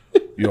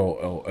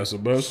 Yo,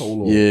 SMS.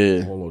 Hold on.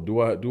 Yeah. Hold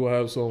on. Do I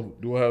have some?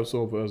 Do I have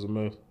some for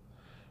SMS?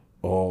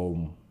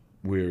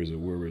 Where is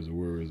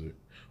it?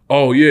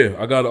 Oh yeah,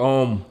 I got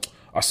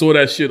I saw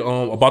that shit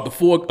about the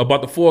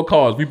Ford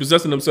cars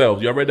repossessing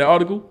themselves. Y'all read that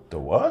article? The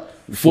what?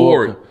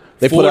 Ford.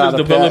 They Ford put out is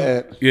a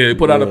patent. Yeah, they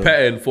put out a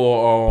patent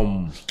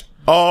for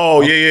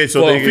Oh, yeah.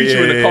 So for they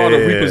featuring the car to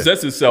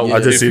repossess itself. I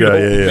just see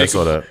that. Yeah, I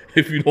saw that.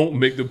 If you don't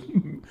make the,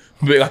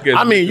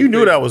 I mean, you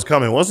knew that was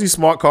coming. Once these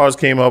smart cars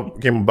came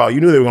about,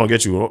 you knew they were gonna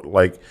get you.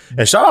 Like,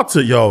 and shout out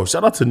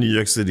to New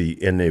York City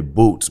and their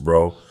boots,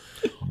 bro.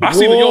 I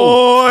see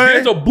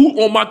there's a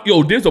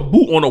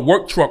boot on a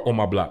work truck on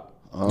my block.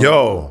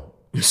 Yo,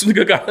 This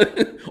nigga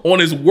got on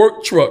his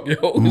work truck,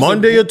 yo.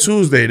 Monday or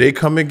Tuesday, they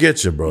come and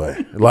get you, bro.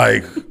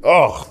 Like,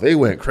 oh, they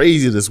went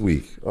crazy this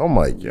week. I'm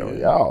like, yo,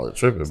 y'all are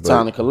tripping, bro.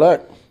 Time to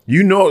collect.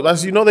 You know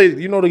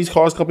these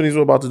cars companies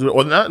are about to do it,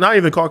 or not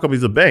even car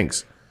companies, the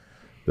banks.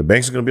 The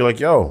banks are gonna be like,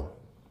 yo,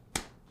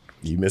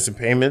 you missing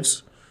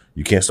payments,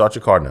 you can't start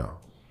your car now.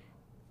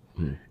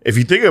 If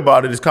you think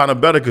about it, it's kind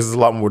of better because it's a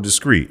lot more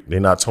discreet. They're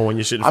not towing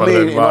your shit in front of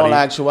in everybody. all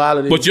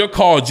actuality. But your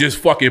car just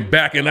fucking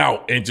backing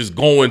out and just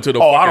going to the.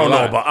 I don't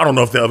fucking know. line. I don't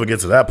know if they'll ever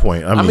get to that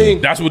point. I mean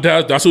That's what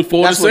Ford that's is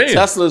what saying.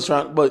 Tesla's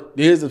trying. But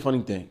here's the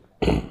funny thing: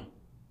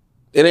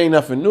 it ain't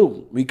nothing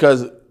new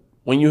because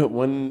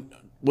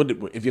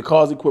if your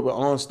car's equipped with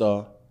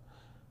OnStar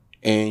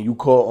and you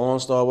call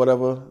OnStar or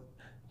whatever,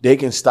 they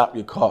can stop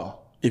your car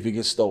if it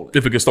gets stolen.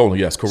 If it gets stolen,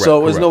 yes, correct.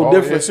 So it's correct. no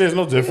different. It's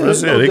no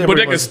difference. Yeah, Yeah, But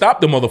they can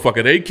stop the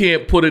motherfucker. They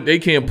can't put it. They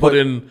can't put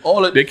in.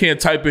 They can't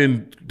type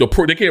in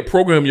they can't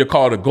program your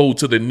car to go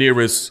to the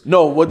nearest.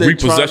 No, what they're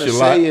trying to repossession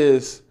lot. say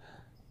is,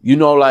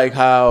 like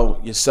how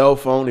your cell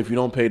phone, if you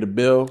don't pay the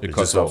bill, It It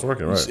cuts stops off.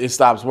 working, right? it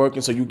stops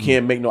working, so you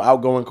can't make no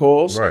outgoing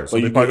calls. Right, so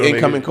But they you probably get gonna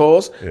incoming make it-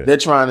 calls. Yeah. They're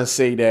trying to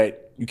say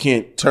that you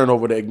can't turn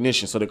over the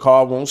ignition, so the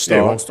car won't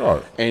start. it won't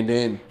start. And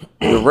then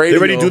the radio, They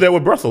already do that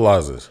with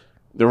breathalyzers.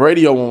 The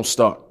radio won't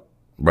start.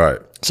 Right.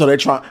 So they're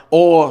trying,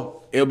 or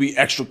it'll be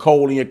extra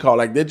cold in your car.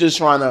 Like they're just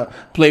trying to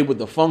play with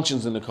the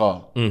functions in the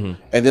car. And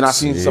then I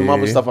seen some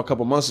other stuff a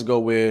couple months ago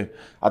where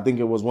I think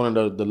it was one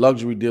of the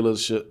luxury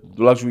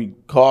luxury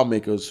car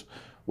makers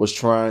was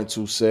trying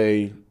to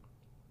say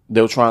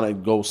they were trying to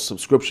go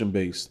subscription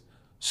based.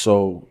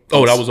 So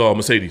Oh, that was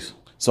Mercedes.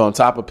 so on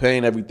top of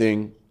paying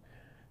everything,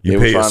 You they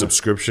were pay a trying to-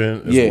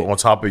 subscription Yeah. on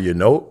top of your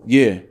note.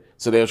 yeah.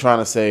 So they were trying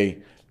to say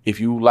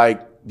if you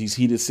like these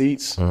heated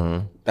seats,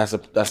 that's a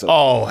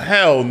Oh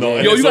hell no!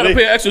 Yo, you gotta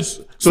pay extra.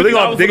 So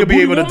they could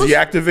be able to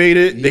deactivate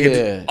it. They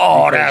Yeah. could,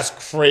 oh, that's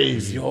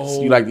crazy.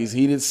 You like these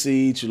heated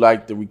seats, you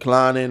like the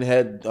reclining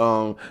head,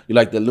 you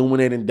like the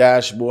illuminating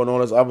dashboard and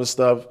all this other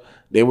stuff.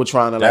 They were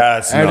trying to like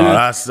That's every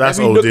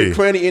nook and OD.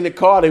 cranny in the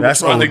car. They were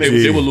That's trying I to think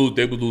make OD. they would lose.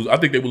 They would lose. I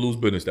think they would lose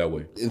business that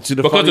way Into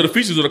the because funny- of the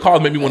features of the cars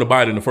made me want to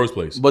buy it in the first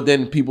place. But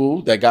then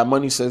people that got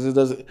money says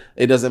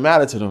it doesn't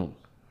matter to them.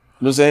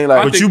 what I'm saying?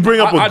 Like, But you bring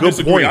up a good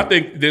disagree. point. I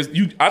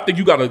think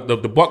you gotta the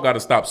buck gotta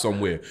stop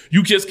somewhere.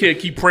 You just can't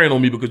keep preying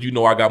on me because you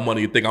know I got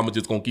money and think I'm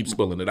just gonna keep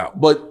spilling it out.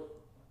 but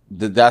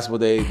that's what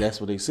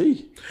they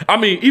see. I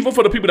mean, even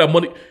for the people that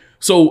money.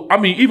 So I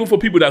mean, even for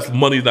people that's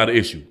money's not an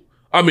issue.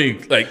 I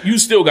mean, like you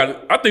still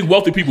got. I think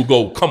wealthy people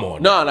go, come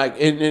on. No, like,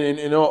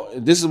 and all,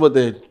 this is what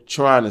they're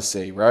trying to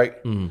say,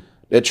 right? Mm-hmm.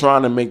 They're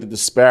trying to make the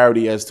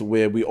disparity as to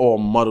where we all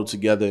muddle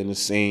together in the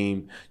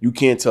same. You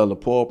can't tell the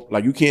poor,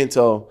 like you can't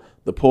tell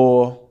the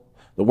poor,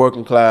 the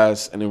working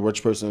class, and the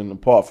rich person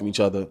apart from each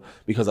other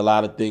because a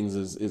lot of things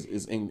is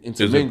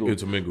intermingled.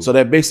 Intermingled. So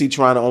they're basically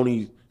trying to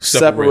only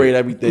separate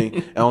everything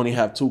and only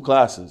have two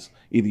classes: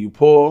 either you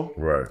poor,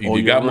 Right. Either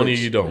you got money or rich.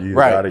 you don't. You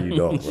Right. got it, you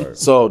don't. Right.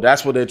 So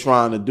that's what they're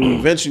trying to do.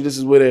 Eventually, this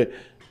is where they,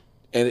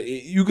 and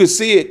you can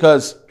see it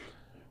because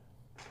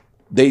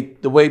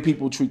the way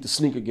people treat the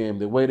sneaker game,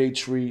 the way they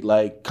treat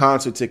like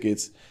concert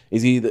tickets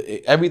is either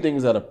everything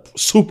is at a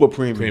super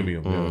premium,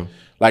 Yeah.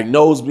 like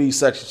nosebleed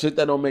section, shit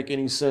that don't make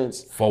any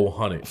sense.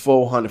 $400.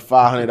 $400,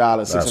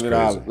 $500, That's $600,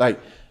 crazy. like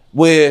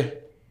where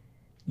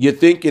you're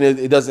thinking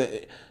it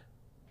doesn't.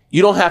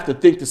 You don't have to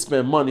think to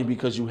spend money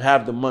because you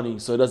have the money,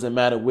 so it doesn't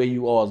matter where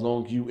you are as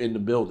long as you in the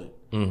building.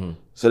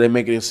 So they're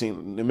making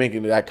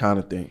it that kind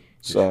of thing.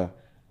 So,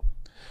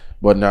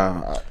 but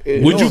nah.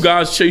 Would you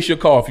guys chase your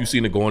car if you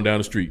seen it going down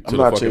the street to I'm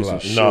the not fucking chasing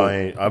lot? shit. No, I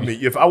ain't. I mean,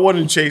 if I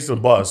wouldn't chase a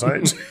bus, I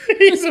ain't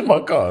chasing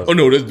my cars. Oh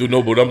no, that's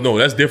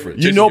different.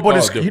 You Chasing know, your but car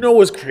it's is different. you know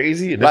what's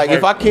crazy? Like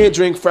if I can't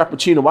drink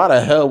Frappuccino, why the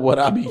hell would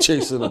I be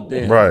chasing a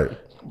damn right,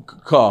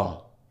 car?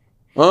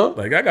 Huh?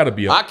 like I gotta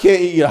be I can't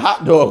eat a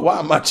hot dog. Why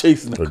am I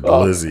chasing the a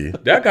car?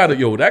 glizzy. that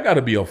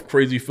gotta be a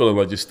crazy feeling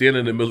like just standing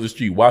in the middle of the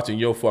street watching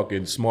your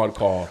fucking smart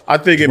car. I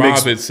think it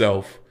drive makes-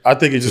 itself. I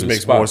think it just the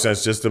makes spot. more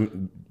sense just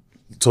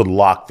to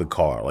lock the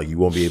car. Like you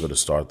won't be able to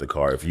start the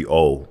car if you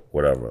owe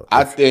whatever.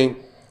 I think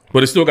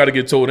But it's still got to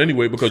get towed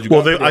anyway because you.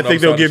 Well, gotta put it I on the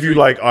think they'll other side of give the you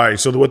street. like, all right.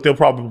 So what they'll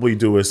probably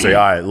do is say,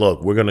 all right,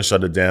 look, we're gonna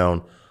shut it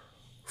down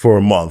for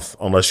a month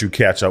unless you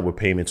catch up with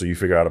payments or you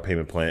figure out a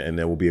payment plan, and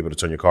then we'll be able to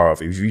turn your car off.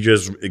 If you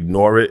just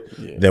ignore it,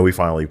 then we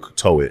finally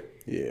tow it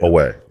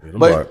away.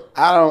 but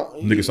I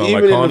don't. Nigga sound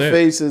even like in Con the Ed.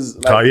 faces,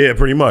 like, Yeah,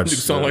 pretty much.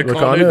 sound like We're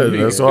Con Ed to me.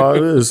 That's all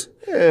it is.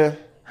 yeah,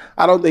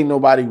 I don't think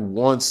nobody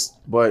wants.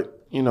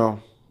 But you know,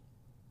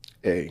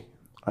 hey,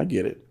 I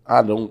get it.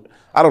 I don't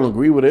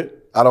agree with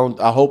it. I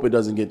hope it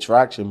doesn't get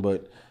traction.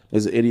 But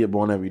there's an idiot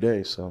born every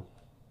day, so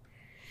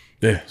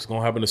Yeah, it's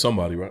gonna happen to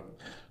somebody, right?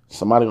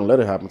 somebody gonna let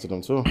it happen to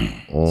them too.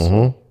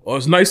 Oh,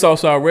 it's nice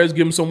outside, Reds.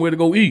 Give him somewhere to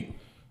go eat.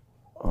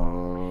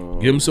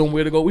 Give him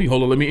somewhere to go eat.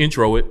 Hold on, let me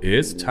intro it.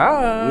 It's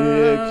time.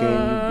 Where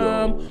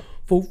can you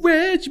for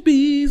Reg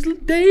B's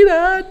Date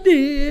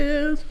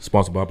Ideas.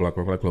 Sponsored by Black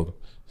Rock Clothing.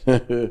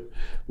 go?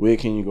 Where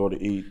can you go to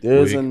eat?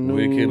 There's a new.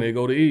 Where can they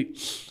go to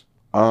eat?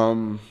 Let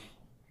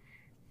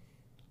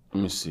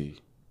me see.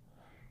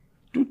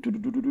 I'm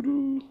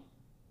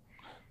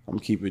gonna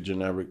keep it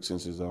generic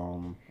since it's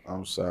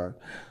outside.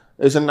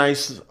 It's a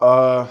nice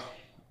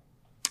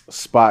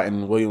spot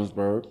in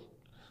Williamsburg.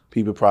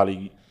 People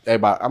probably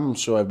I'm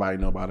sure everybody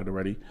know about it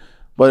already.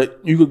 But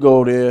you could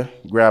go there,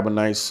 grab a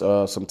nice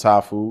some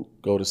Thai food,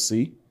 go to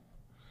C.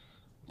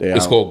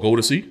 It's called Go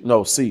to See.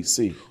 No, C.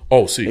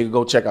 Oh, They see. could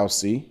go check out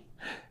C.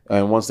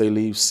 And once they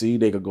leave C,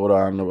 they could go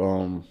down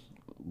to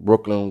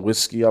Brooklyn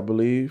Whiskey, I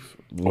believe.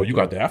 Oh, you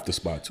got the after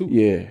spot too.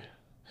 Yeah,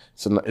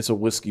 it's a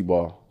whiskey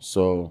bar,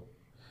 so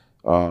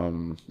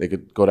they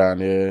could go down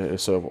there and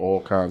serve all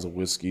kinds of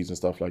whiskeys and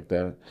stuff like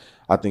that.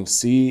 I think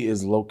C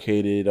is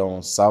located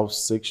on South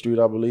 6th Street,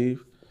 I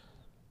believe,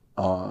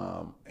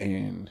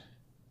 and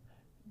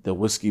the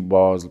whiskey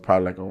bar is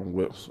probably like on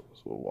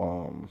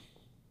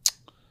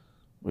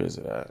where is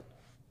it at?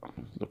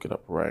 Look it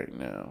up right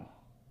now.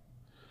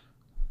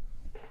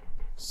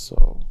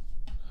 So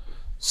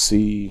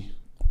C.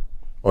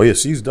 Oh yeah,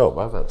 she's dope.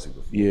 I've had to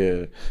before. Yeah,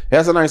 it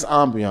has a nice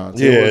ambiance.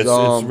 Yeah, It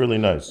was, it's really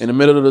nice. in the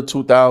middle of the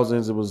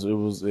 2000s. It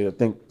was. I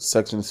think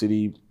Sex and the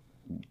City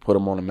put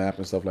them on the map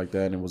and stuff like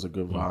that, and it was a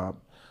good vibe.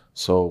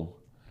 So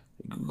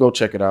go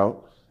check it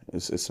out.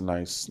 It's a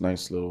nice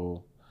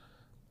little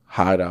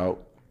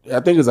hideout. I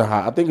think it's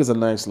a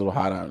nice little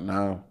hideout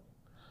now.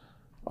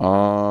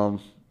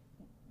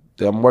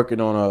 I'm working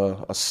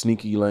on a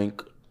sneaky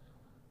link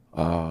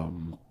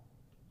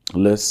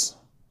list.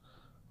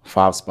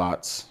 5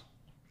 spots.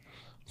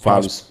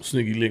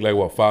 Sneaky link, like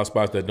what? 5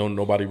 spots that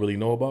nobody really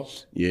know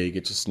about. Yeah, you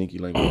get your sneaky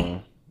link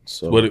on.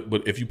 So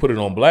But if you put it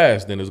on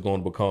blast, then it's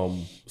going to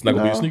become. It's not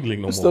going to be a sneaky link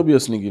no more. It'll still be a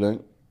sneaky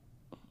link.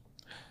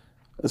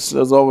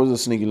 There's always a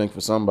sneaky link for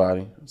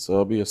somebody, so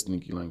it'll be a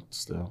sneaky link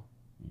still.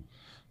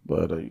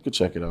 But you can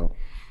check it out.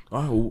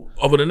 All right, well,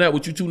 other than that,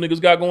 what you two niggas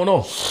got going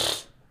on?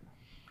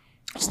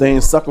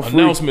 Staying sucker free.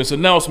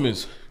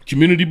 Announcements.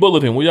 Community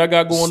bulletin. What y'all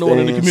got going on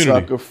in the community?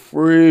 Sucker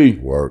free.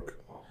 Work.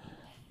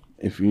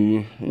 If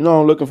you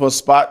looking for a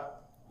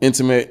spot,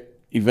 intimate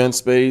event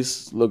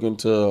space, looking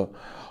to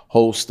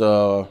host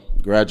a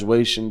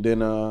graduation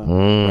dinner,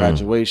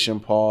 graduation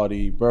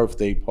party,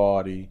 birthday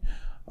party,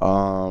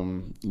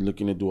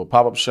 looking to do a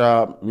pop-up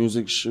shop,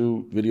 music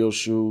shoot, video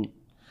shoot,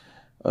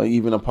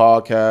 even a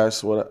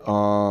podcast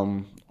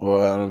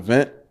or an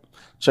event,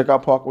 check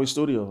out Parkway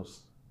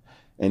Studios.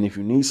 And if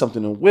you need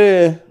something to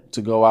wear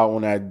to go out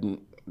on that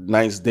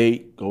nice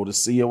date, go to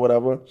see or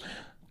whatever,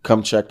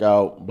 come check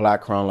out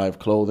Black Crown Life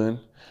Clothing.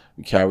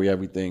 We carry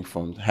everything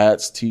from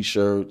hats,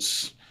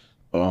 t-shirts,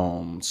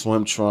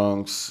 swim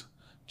trunks,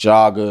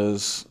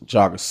 joggers,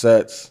 jogger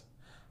sets,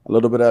 a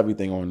little bit of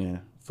everything on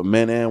there for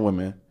men and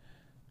women.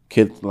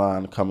 Kids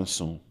line coming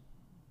soon.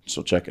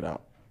 So check it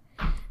out.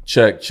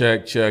 Check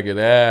it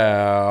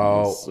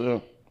out. Yes,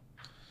 sir.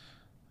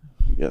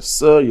 Yes,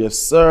 sir. Yes,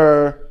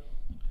 sir.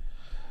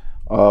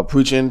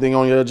 Preach anything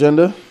on your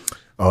agenda?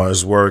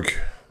 It's work,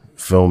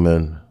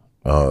 filming.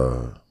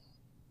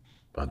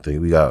 I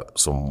think we got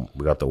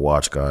the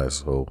watch guys,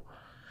 so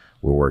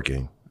we're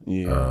working.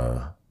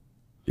 Yeah.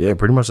 Yeah,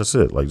 pretty much that's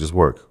it. Like just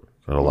work.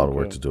 Got a lot of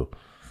work to do.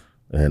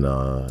 And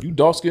You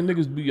dark skinned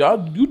niggas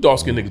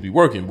be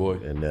working, boy.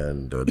 and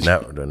then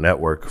the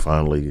network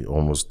finally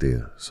almost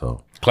there.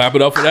 So Clap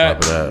it up for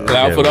that.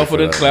 Clap it up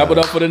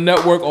for the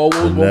network.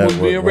 Always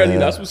network, being ready. man.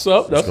 That's what's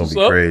up. That's it's what's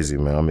gonna be up. crazy,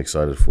 man. I'm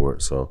excited for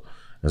it. So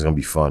it's gonna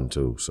be fun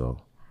too.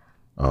 So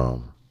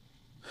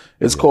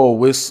It's called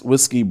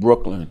Whiskey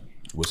Brooklyn.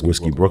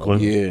 Whiskey Brooklyn.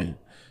 Yeah.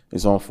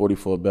 It's on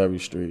 44 Berry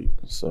Street.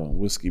 So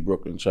Whiskey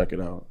Brooklyn, check it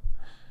out.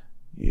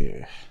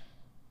 Yeah.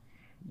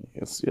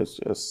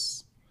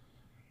 Yes.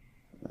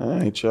 All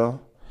right, y'all.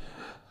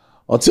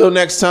 Until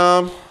next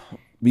time,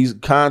 be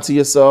kind to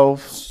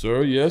yourself.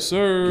 Sir, yes,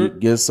 sir.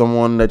 Get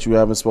someone that you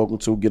haven't spoken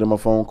to, get them a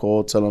phone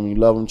call, tell them you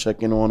love them,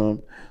 check in on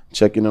them,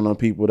 checking in on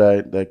people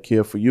that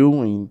care for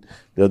you, and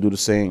they'll do the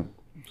same.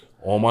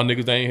 All my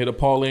niggas that ain't hit a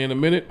parlay in a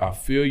minute, I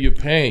feel your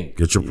pain.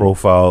 Get your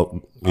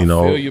profile,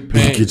 feel your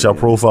pain. get your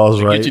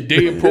profiles right. Get your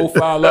dating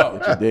profile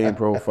up. Your dating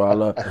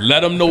profile up.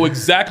 Let them know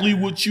exactly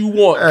what you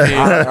want, kid.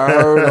 I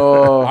heard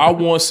I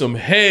want some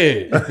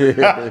head.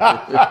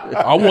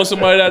 I want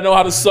somebody that know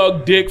how to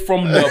suck dick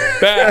from the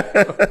back.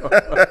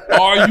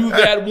 Are you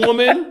that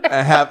woman?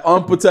 and have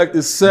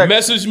unprotected sex.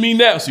 Message me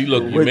now. See,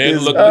 look, your With man,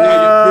 this- look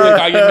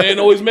how your man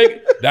always make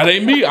it. That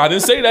ain't me. I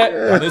didn't say that.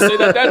 I didn't say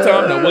that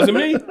time. That wasn't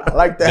me. I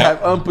like to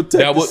have unprotected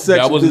sex.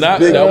 That was with this not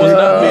big me.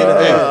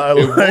 I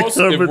Hey, like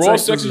if raw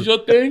sex is your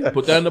thing,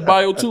 put that in the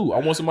bio too. I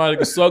want somebody that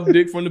can suck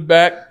dick from the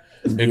back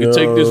and can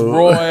take this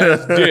raw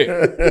ass dick.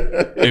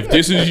 If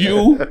this is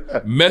you,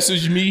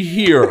 message me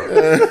here.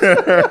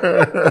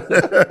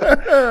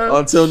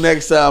 Until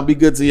next time, be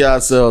good to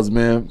yourselves,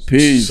 man.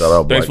 Peace. Shout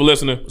out Thanks for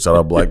listening. Shout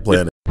out Black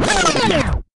Planet.